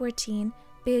 1914,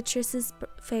 Beatrice's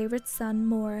favourite son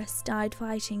Maurice died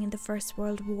fighting in the First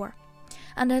World War.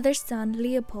 Another son,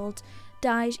 Leopold,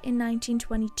 died in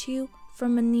 1922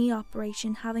 from a knee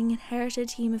operation, having inherited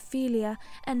haemophilia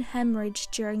and hemorrhage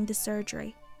during the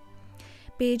surgery.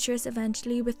 Beatrice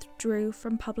eventually withdrew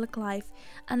from public life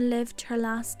and lived her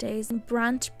last days in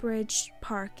Brantbridge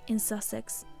Park in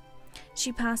Sussex.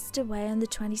 She passed away on the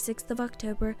 26th of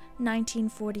October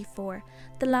 1944,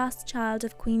 the last child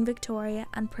of Queen Victoria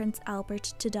and Prince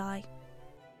Albert to die.